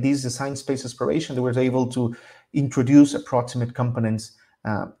case, by this design space exploration, that was able to introduce approximate components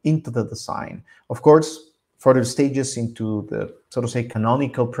into the design. Of course, further stages into the, so to say,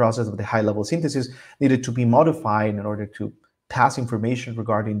 canonical process of the high-level synthesis needed to be modified in order to pass information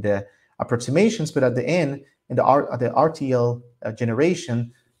regarding the approximations, but at the end, in the RTL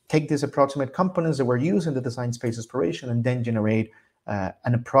generation, take these approximate components that were used in the design space exploration and then generate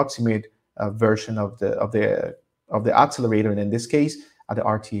an approximate version of the accelerator, and in this case, at the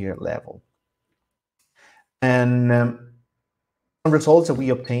RTL level. And some results that we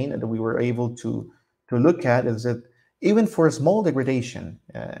obtained and that we were able to look at is that even for a small degradation,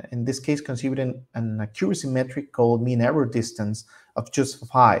 in this case, considering an accuracy metric called mean error distance of just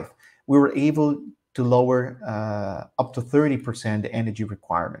 5, we were able to lower up to 30% the energy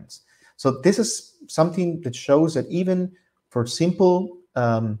requirements. So this is something that shows that even for simple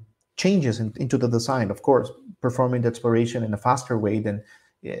changes into the design, of course, performing the exploration in a faster way than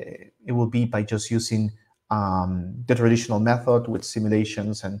it will be by just using the traditional method with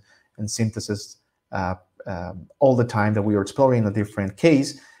simulations and synthesis all the time that we were exploring a different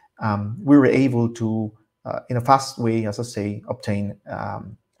case, we were able to, in a fast way, as I say, obtain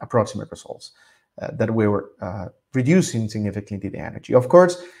approximate results that we were reducing significantly the energy. Of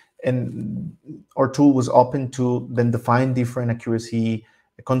course, and our tool was open to then define different accuracy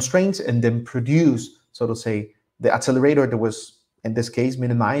constraints and then produce, so to say, the accelerator that was, in this case,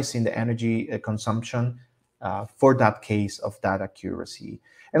 minimizing the energy consumption for that case of that accuracy.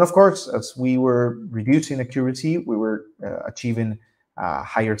 And of course, as we were reducing accuracy, we were achieving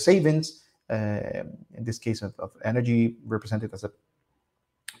higher savings, in this case of energy represented as a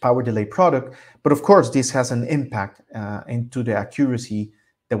power delay product. But of course, this has an impact into the accuracy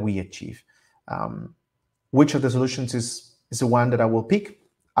that we achieve. Which of the solutions is the one that I will pick?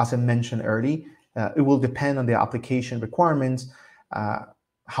 As I mentioned earlier, it will depend on the application requirements,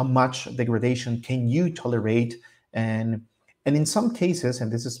 how much degradation can you tolerate, and in some cases,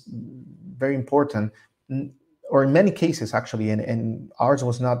 and this is very important, or in many cases actually, and ours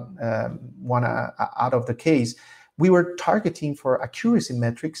was not one out of the case, we were targeting for accuracy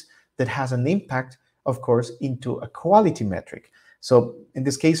metrics that has an impact, of course, into a quality metric. So in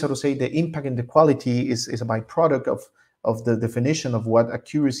this case, so to say, the impact in the quality is a byproduct of the definition of what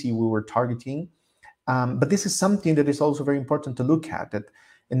accuracy we were targeting. But this is something that is also very important to look at, that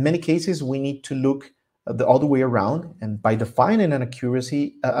in many cases, we need to look the other way around, and by defining an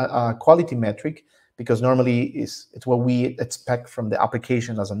accuracy, a quality metric, because normally it's what we expect from the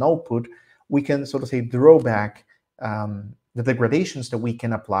application as an output, we can sort of say draw back the degradations that we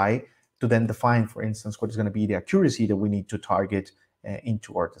can apply to then define, for instance, what is going to be the accuracy that we need to target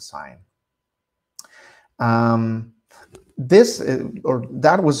into our design.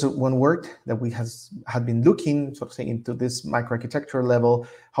 That was one work that we had been looking, so to say, into this microarchitecture level,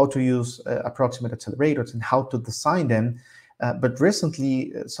 how to use approximate accelerators and how to design them. But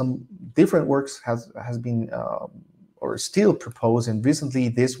recently, some different works has been or still proposed, and recently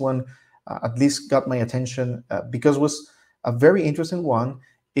this one at least got my attention because it was a very interesting one,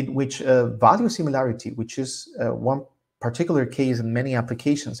 in which value similarity, which is one particular case in many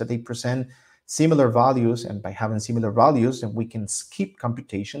applications that they present similar values, and by having similar values, then we can skip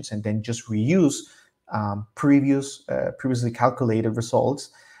computations and then just reuse previously calculated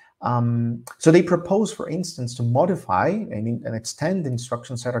results. So they propose, for instance, to modify and extend the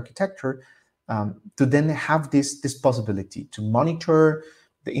instruction set architecture to then have this possibility to monitor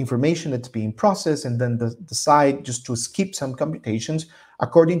the information that's being processed and then decide just to skip some computations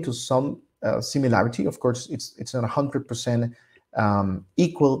according to some similarity. Of course, it's not 100%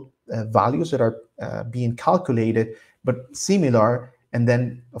 equal values that are being calculated, but similar. And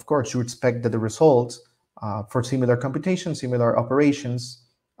then, of course, you expect that the results for similar computations, similar operations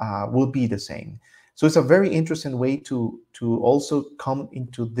will be the same. So it's a very interesting way to also come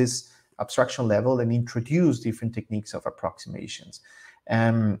into this abstraction level and introduce different techniques of approximations.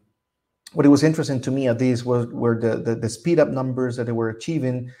 What it was interesting to me at this were the speed up numbers that they were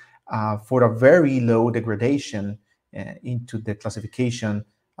achieving for a very low degradation into the classification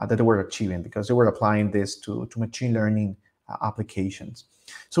that they were achieving, because they were applying this to machine learning applications.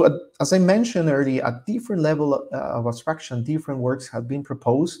 So as I mentioned earlier, at different level of abstraction, different works have been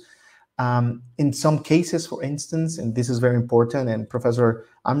proposed. In some cases, for instance, and this is very important, and Professor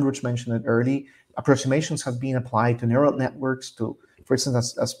Amruch mentioned it early, approximations have been applied to neural networks to, for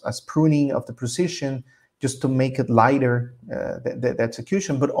instance, as pruning of the precision, just to make it lighter, the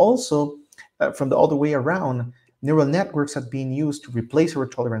execution, but also from the other way around, neural networks have been used to replace error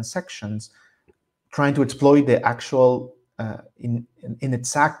tolerance sections, trying to exploit the actual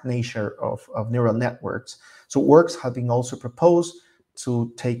inexact nature of neural networks. So works have been also proposed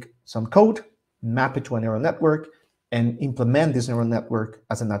to take some code, map it to a neural network, and implement this neural network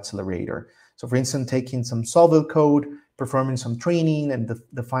as an accelerator. So for instance, taking some solver code, performing some training and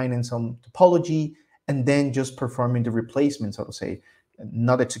defining some topology, and then just performing the replacement, so to say,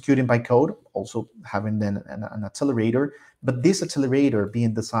 not executing by code, also having then an accelerator, but this accelerator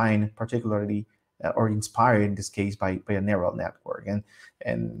being designed particularly or inspired in this case by a neural network.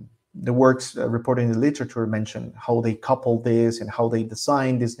 And the works reported in the literature mention how they couple this and how they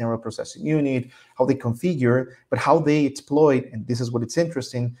design this neural processing unit, how they configure, but how they exploit, and this is what it's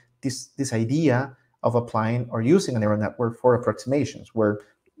interesting, this idea of applying or using a neural network for approximations, where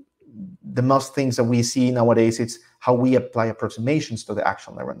the most things that we see nowadays, it's how we apply approximations to the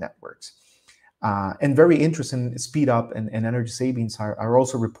actual neural networks. And very interesting speed up and energy savings are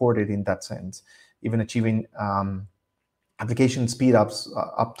also reported in that sense, even achieving application speed ups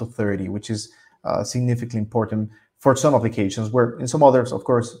up to 30, which is significantly important for some applications, where in some others, of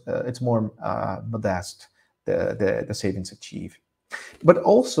course, it's more modest, the savings achieved. But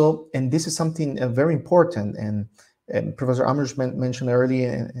also, and this is something very important, and Professor Amruch mentioned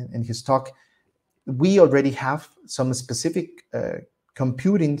earlier in his talk, we already have some specific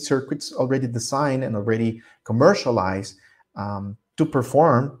computing circuits already designed and already commercialized to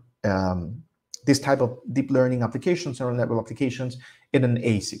perform this type of deep learning applications, neural network applications in an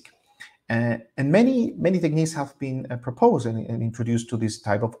ASIC. And many techniques have been proposed and introduced to this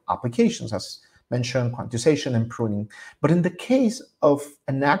type of applications, as mentioned, quantization and pruning. But in the case of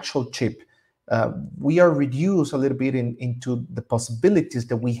an actual chip, we are reduced a little bit into the possibilities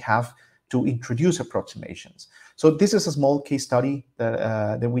that we have to introduce approximations. So this is a small case study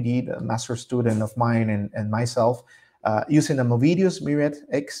that we did, a master student of mine and myself, using a Movidius Myriad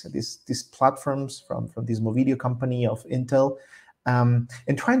X, these platforms from this Movidio company of Intel,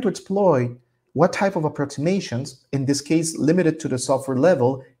 and trying to exploit what type of approximations, in this case limited to the software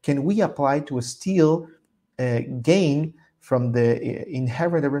level, can we apply to still gain from the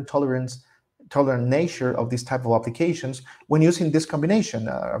inherent error tolerant nature of this type of applications when using this combination,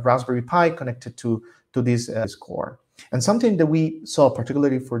 a Raspberry Pi connected to this core. And something that we saw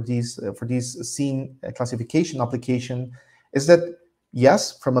particularly for this scene classification application is that,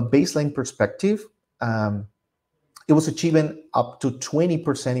 yes, from a baseline perspective, it was achieving up to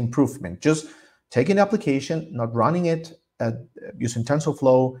 20% improvement, just taking the application, not running it using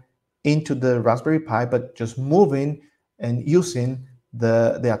TensorFlow into the Raspberry Pi, but just moving and using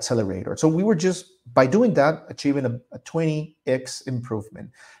the accelerator. So we were just, by doing that, achieving a 20x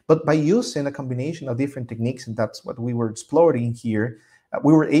improvement. But by using a combination of different techniques, and that's what we were exploring here,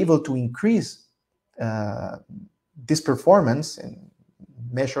 we were able to increase this performance and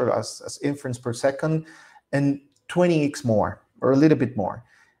measure as inference per second, and 20x more, or a little bit more.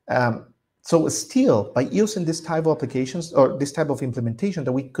 So still, by using this type of applications or this type of implementation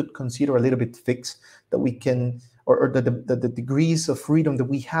that we could consider a little bit fixed, that we can, or the degrees of freedom that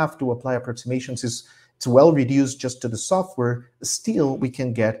we have to apply approximations it's well reduced just to the software, still we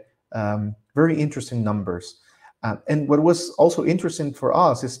can get very interesting numbers. And what was also interesting for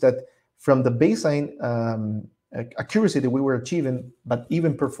us is that from the baseline accuracy that we were achieving, but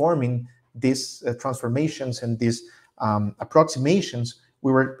even performing these transformations and these approximations,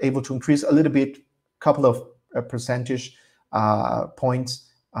 we were able to increase a little bit, couple of percentage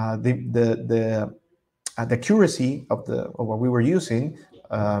points, the accuracy of what we were using,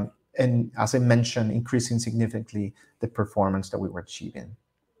 and as I mentioned, increasing significantly the performance that we were achieving.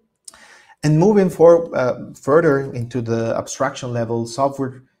 And moving further into the abstraction level,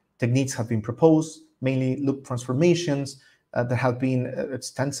 software techniques have been proposed, mainly loop transformations that have been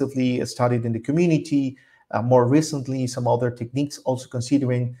extensively studied in the community. More recently, some other techniques also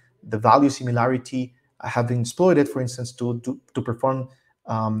considering the value similarity have been exploited, for instance, to perform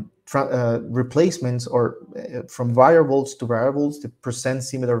replacements or from variables to variables to present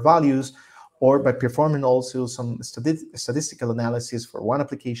similar values, or by performing also some statistical analysis for one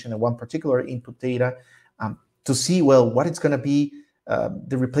application and one particular input data to see, well, what it's going to be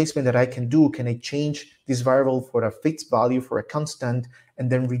the replacement that I can do. Can I change this variable for a fixed value, for a constant, and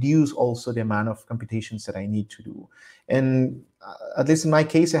then reduce also the amount of computations that I need to do? And at least in my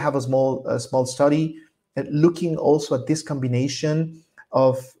case, I have a small study looking also at this combination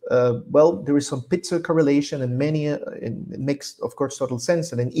of, well, there is some pixel correlation, and many, it makes, of course, total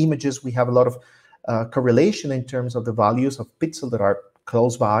sense. And in images, we have a lot of correlation in terms of the values of pixels that are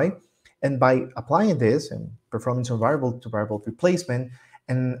close by. And by applying this and performing some variable-to-variable replacement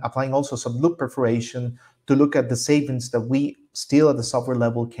and applying also some loop perforation to look at the savings that we still at the software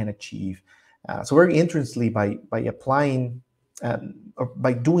level can achieve. So very interestingly, by applying or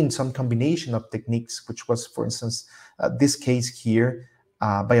by doing some combination of techniques, which was, for instance, this case here,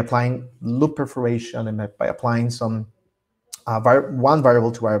 by applying loop perforation and by applying some one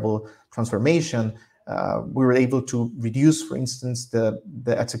variable-to-variable transformation, we were able to reduce, for instance, the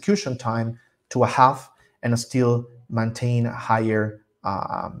execution time to a half and still maintain higher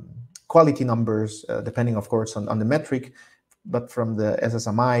quality numbers, depending, of course, on the metric. But from the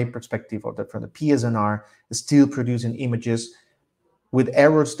SSMI perspective or from the PSNR, still producing images with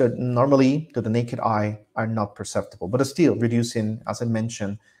errors that normally to the naked eye are not perceptible, but still reducing, as I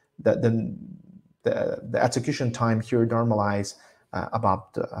mentioned, the execution time here normalized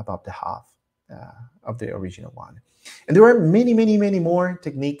about the half of the original one. And there are many more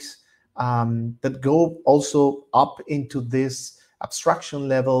techniques that go also up into this abstraction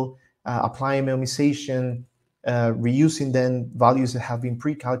level, applying minimization, reusing then values that have been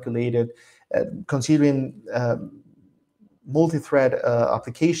pre-calculated, considering multi-thread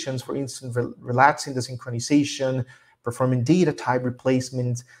applications, for instance, relaxing the synchronization, performing data type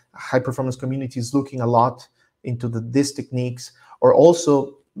replacements. High performance communities looking a lot into these techniques, or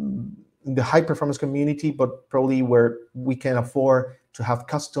also in the high performance community, but probably where we can afford to have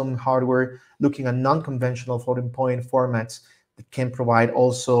custom hardware, looking at non-conventional floating point formats that can provide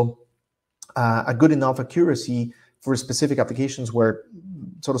also a good enough accuracy for specific applications where,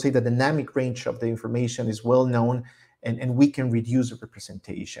 so to say, the dynamic range of the information is well known, and we can reduce the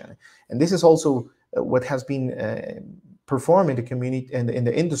representation. And this is also what has been performed in the community and in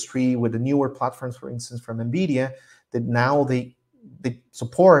the industry with the newer platforms, for instance, from NVIDIA, that now they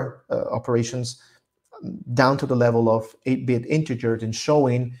support operations down to the level of 8-bit integers, and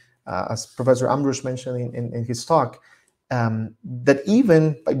showing, as Professor Amrush mentioned in his talk, that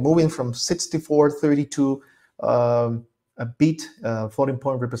even by moving from 64-32 bit floating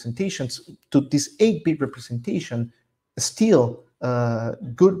point representations to this 8-bit representation, still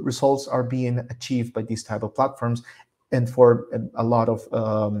good results are being achieved by these type of platforms and for a lot of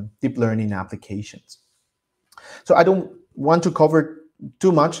deep learning applications. So I don't want to cover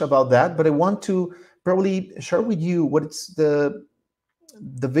too much about that, but I want to probably share with you what it's the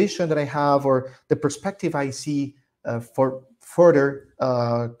vision that I have, or the perspective I see for further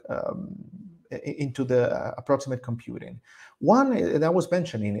into the approximate computing. One that I was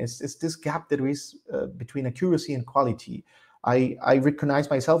mentioning is this gap that is between accuracy and quality. I recognize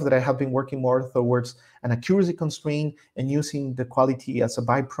myself that I have been working more towards an accuracy constraint and using the quality as a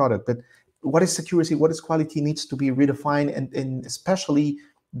byproduct. But what is accuracy, what is quality needs to be redefined, and especially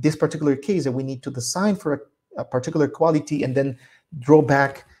this particular case that we need to design for a particular quality and then draw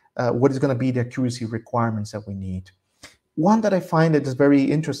back what is going to be the accuracy requirements that we need. One that I find that is very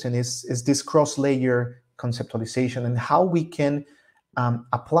interesting is this cross-layer conceptualization, and how we can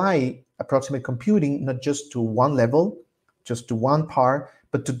apply approximate computing not just to one level, just to one part,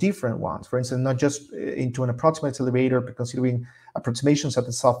 but to different ones. For instance, not just into an approximate accelerator, but considering approximations at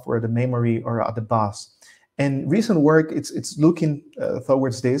the software, the memory, or at the bus. And recent work, it's looking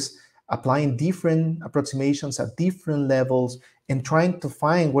towards this, applying different approximations at different levels and trying to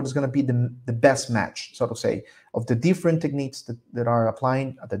find what is going to be the best match, so to say, of the different techniques that are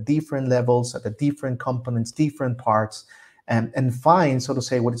applying at the different levels, at the different components, different parts, and find, so to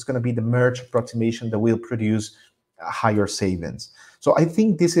say, what is going to be the merge approximation that will produce higher savings. So I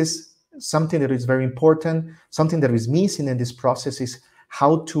think this is something that is very important. Something that is missing in this process is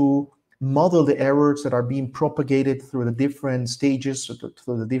how to model the errors that are being propagated through the different stages,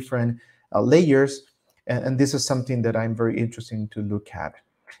 through the different layers. And this is something that I'm very interested to look at.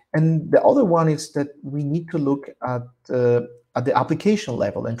 And the other one is that we need to look at the application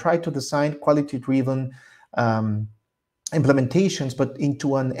level and try to design quality-driven implementations, but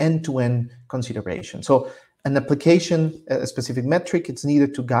into an end-to-end consideration. So an application, a specific metric, it's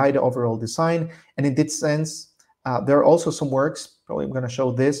needed to guide overall design. And in this sense, there are also some works, probably I'm going to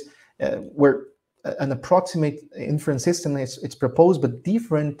show this, where an approximate inference system it's proposed, but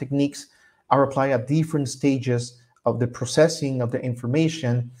different techniques are applied at different stages of the processing of the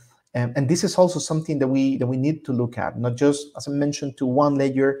information. And this is also something that we need to look at, not just, as I mentioned, to one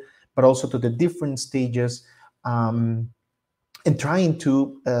layer, but also to the different stages, and trying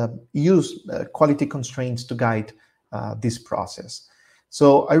to use quality constraints to guide this process.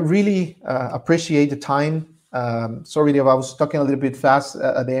 So I really appreciate the time. Sorry if I was talking a little bit fast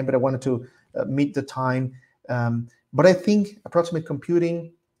at the end, but I wanted to meet the time. But I think approximate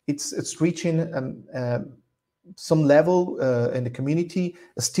computing, it's reaching some level in the community.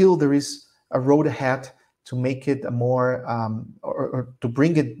 Still, there is a road ahead to make it a more, or to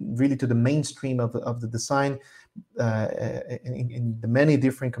bring it really to the mainstream of the design in the many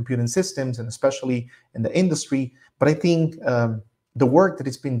different computing systems, and especially in the industry. But I think the work that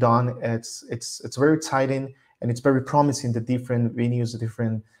has been done, it's very exciting, and it's very promising, the different venues, the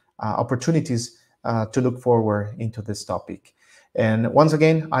different opportunities to look forward into this topic. And once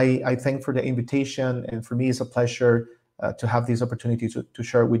again, I thank for the invitation, and for me it's a pleasure to have this opportunity to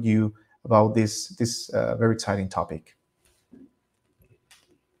share with you about this very exciting topic.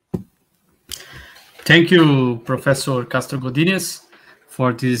 Thank you, Professor Castro Godinez,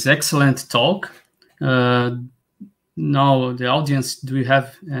 for this excellent talk. Now, the audience, do you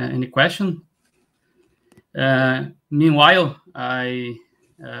have any question? Meanwhile, I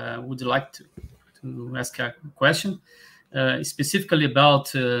would like to ask a question, specifically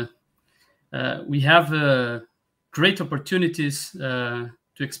about, we have great opportunities to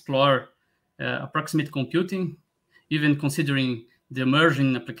explore approximate computing, even considering the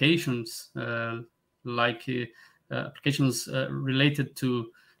emerging applications, like applications related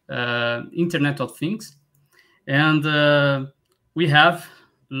to Internet of Things. And we have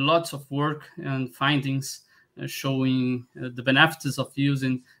lots of work and findings showing the benefits of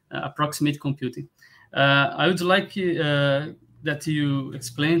using approximate computing. I would like that you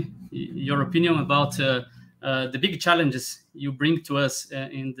explain your opinion about the big challenges you bring to us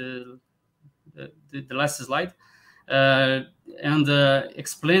in the last slide, and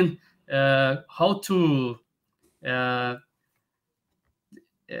explain how to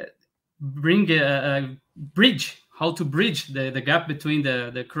bring how to bridge the gap between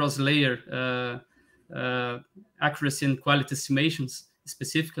the cross-layer accuracy and quality estimations,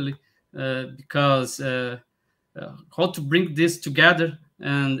 specifically, because how to bring this together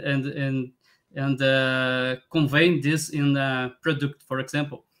and convey this in a product, for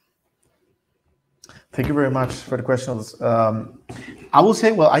example. Thank you very much for the questions. I will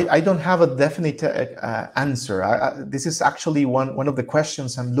say, well, I don't have a definite answer. This is actually one of the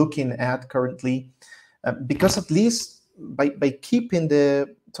questions I'm looking at currently, because at least by keeping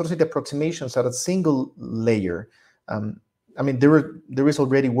the sort of say the approximations at a single layer, I mean, there is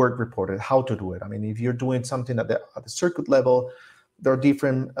already work reported how to do it. I mean, if you're doing something at the circuit level, there are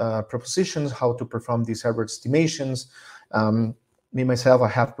different propositions how to perform these average estimations. Me myself, I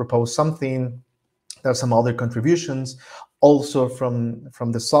have proposed something. There are some other contributions. Also from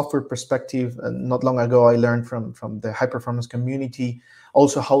the software perspective, not long ago, I learned from the high performance community,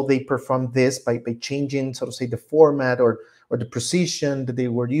 also how they perform this by changing sort of say the format or the precision that they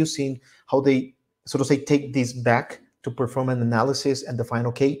were using, how they sort of say take this back to perform an analysis and define,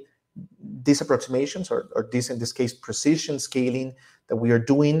 okay, these approximations or this, in this case, precision scaling that we are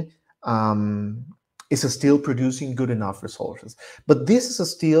doing is still producing good enough results. But this is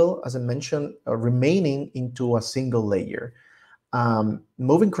still, as I mentioned, remaining into a single layer.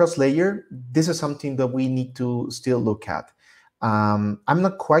 Moving cross-layer, this is something that we need to still look at. I'm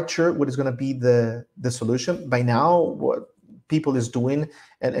not quite sure what is going to be the solution. By now, what people is doing,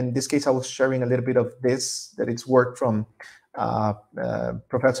 and in this case, I was sharing a little bit of this, that it's work from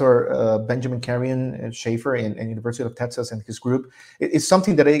Professor Benjamin Carrion Schaefer in University of Texas and his group. It's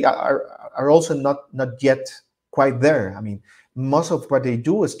something that they are also not yet quite there. I mean, most of what they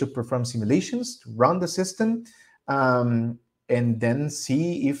do is to perform simulations, to run the system, and then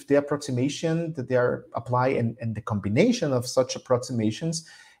see if the approximation that they are applying and the combination of such approximations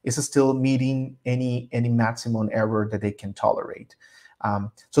is still meeting any maximum error that they can tolerate.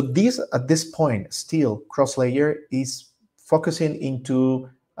 So these, at this point, still cross-layer is focusing into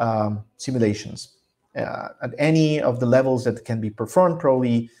simulations at any of the levels that can be performed,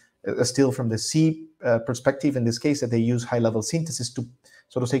 probably still from the C perspective, in this case, that they use high-level synthesis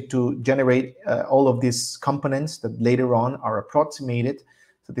so to say, to generate all of these components that later on are approximated.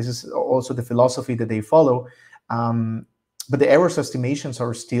 So this is also the philosophy that they follow. But the errors estimations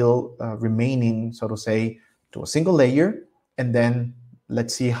are still remaining, so to say, to a single layer, and then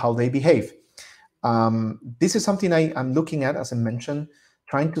let's see how they behave. This is something I'm looking at, as I mentioned,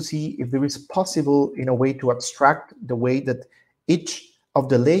 trying to see if there is possible in a way to abstract the way that each of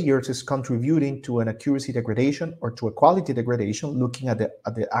the layers is contributing to an accuracy degradation or to a quality degradation, looking at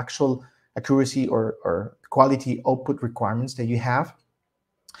the actual accuracy or quality output requirements that you have,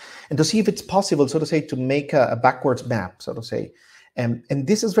 and to see if it's possible, so to say, to make a backwards map, so to say. And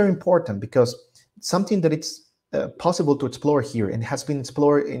this is very important because something that it's possible to explore here and has been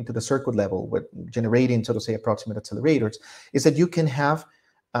explored into the circuit level with generating, so to say, approximate accelerators, is that you can have,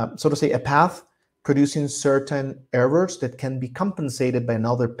 so to say, a path producing certain errors that can be compensated by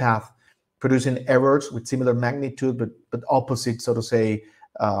another path producing errors with similar magnitude but opposite, so to say,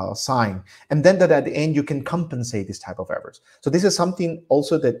 sign. And then that at the end you can compensate this type of errors. So this is something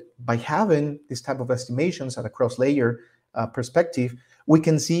also that by having this type of estimations at a cross-layer perspective, we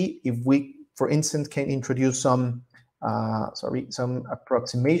can see if we, for instance, can introduce some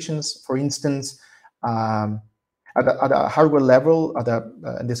approximations, for instance, at a hardware level,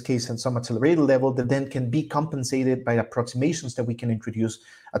 in this case, at some accelerator level, that then can be compensated by approximations that we can introduce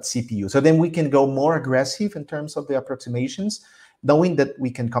at CPU. So then we can go more aggressive in terms of the approximations, knowing that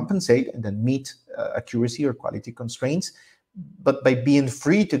we can compensate and then meet accuracy or quality constraints, but by being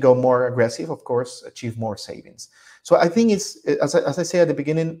free to go more aggressive, of course, achieve more savings. So I think it's, as I say at the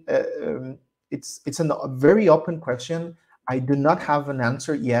beginning, it's a very open question. I do not have an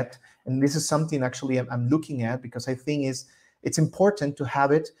answer yet. And this is something actually I'm looking at, because I think it's important to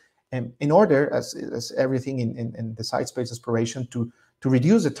have it in order, as everything in the site space exploration, to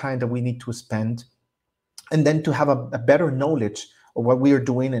reduce the time that we need to spend, and then to have a better knowledge of what we are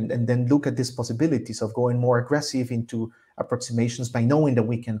doing, and then look at these possibilities of going more aggressive into approximations by knowing that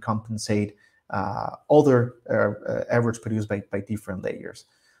we can compensate other errors produced by different layers.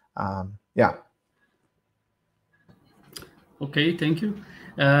 Yeah. Okay, thank you.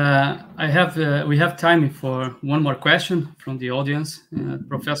 We have time for one more question from the audience.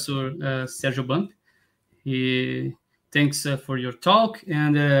 Professor Sergio Bump. He thanks for your talk,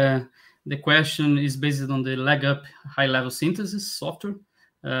 and the question is based on the leg up high-level synthesis software,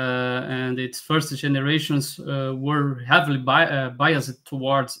 and its first generations were heavily biased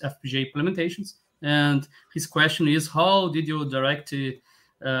towards FPGA implementations. And his question is, how did you direct the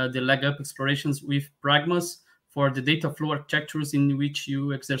leg up explorations with pragmas for the data flow architectures in which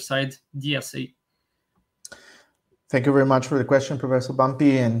you exercise DSA? Thank you very much for the question, Professor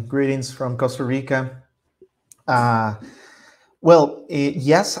Bumpy, and greetings from Costa Rica.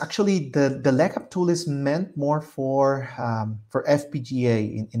 Yes, actually, the leg up tool is meant more for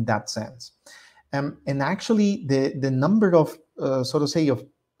FPGA in that sense. And actually, the number of, so to say,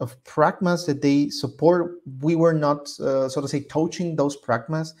 of pragmas that they support, we were not, so to say, touching those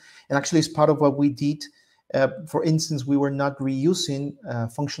pragmas. And actually, it's part of what we did. For instance, we were not reusing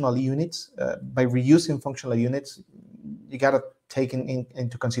functional units. By reusing functional units, you got to take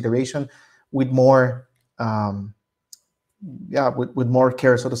into consideration with more, with more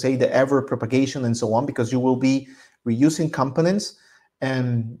care, so to say, the error propagation and so on, because you will be reusing components,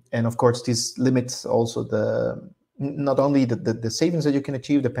 and of course this limits also not only the savings that you can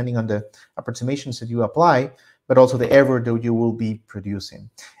achieve depending on the approximations that you apply, but also the error that you will be producing.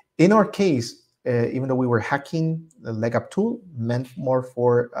 In our case, even though we were hacking, the leg up tool meant more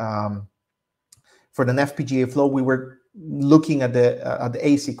for an FPGA flow, we were looking at the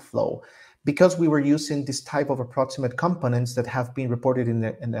ASIC flow, because we were using this type of approximate components that have been reported in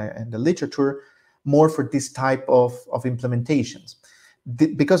the literature more for this type of implementations.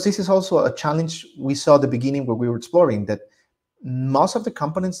 Because this is also a challenge we saw at the beginning where we were exploring, that most of the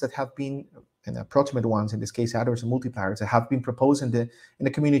components that have been, and approximate ones, in this case adders and multipliers, that have been proposed in the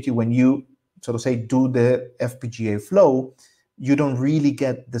community, when you, so to say, do the FPGA flow, you don't really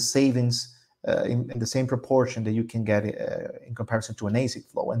get the savings in the same proportion that you can get in comparison to an ASIC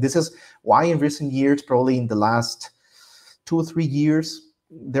flow. And this is why in recent years, probably in the last 2 or 3 years,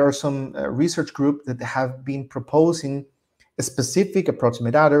 there are some research groups that have been proposing a specific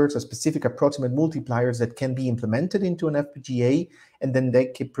approximate adders, a specific approximate multipliers that can be implemented into an FPGA, and then they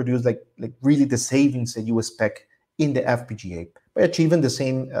can produce like really the savings that you expect in the FPGA by achieving the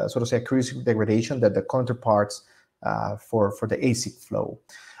same sort of say accuracy degradation that the counterparts for the ASIC flow.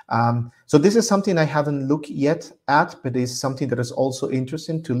 So this is something I haven't looked yet at, but it's something that is also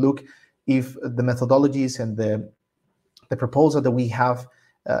interesting to look if the methodologies and the proposal that we have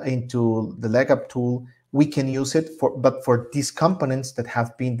into the leg up tool we can use it but for these components that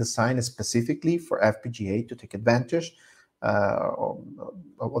have been designed specifically for FPGA to take advantage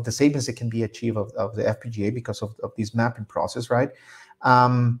of the savings that can be achieved of the FPGA because of this mapping process, right?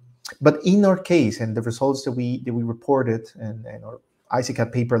 But in our case, and the results that we reported and our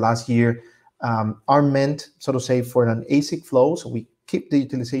ICCAP paper last year are meant, so to say, for an ASIC flow. So we keep the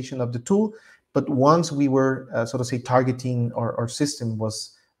utilization of the tool, but once we were, so to say, targeting our system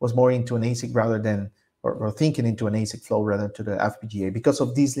was more into an ASIC rather than, or thinking into an ASIC flow rather to the FPGA because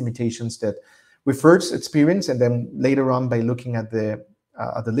of these limitations that we first experienced, and then later on by looking at the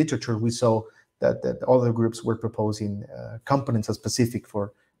literature, we saw that other groups were proposing components as specific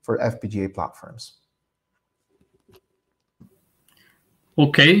for FPGA platforms.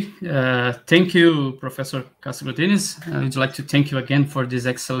 Okay, thank you, Professor Castro Godinez. I'd like to thank you again for this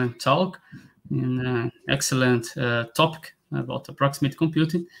excellent talk and excellent topic about approximate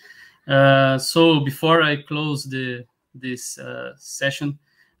computing. So before I close this session,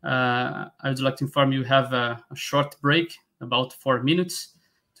 I would like to inform you have a short break, about 4 minutes,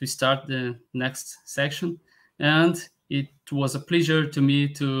 to start the next section. And it was a pleasure to me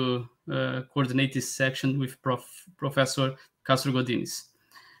to coordinate this section with Professor Castro Godinez.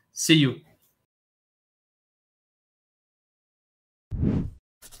 See you.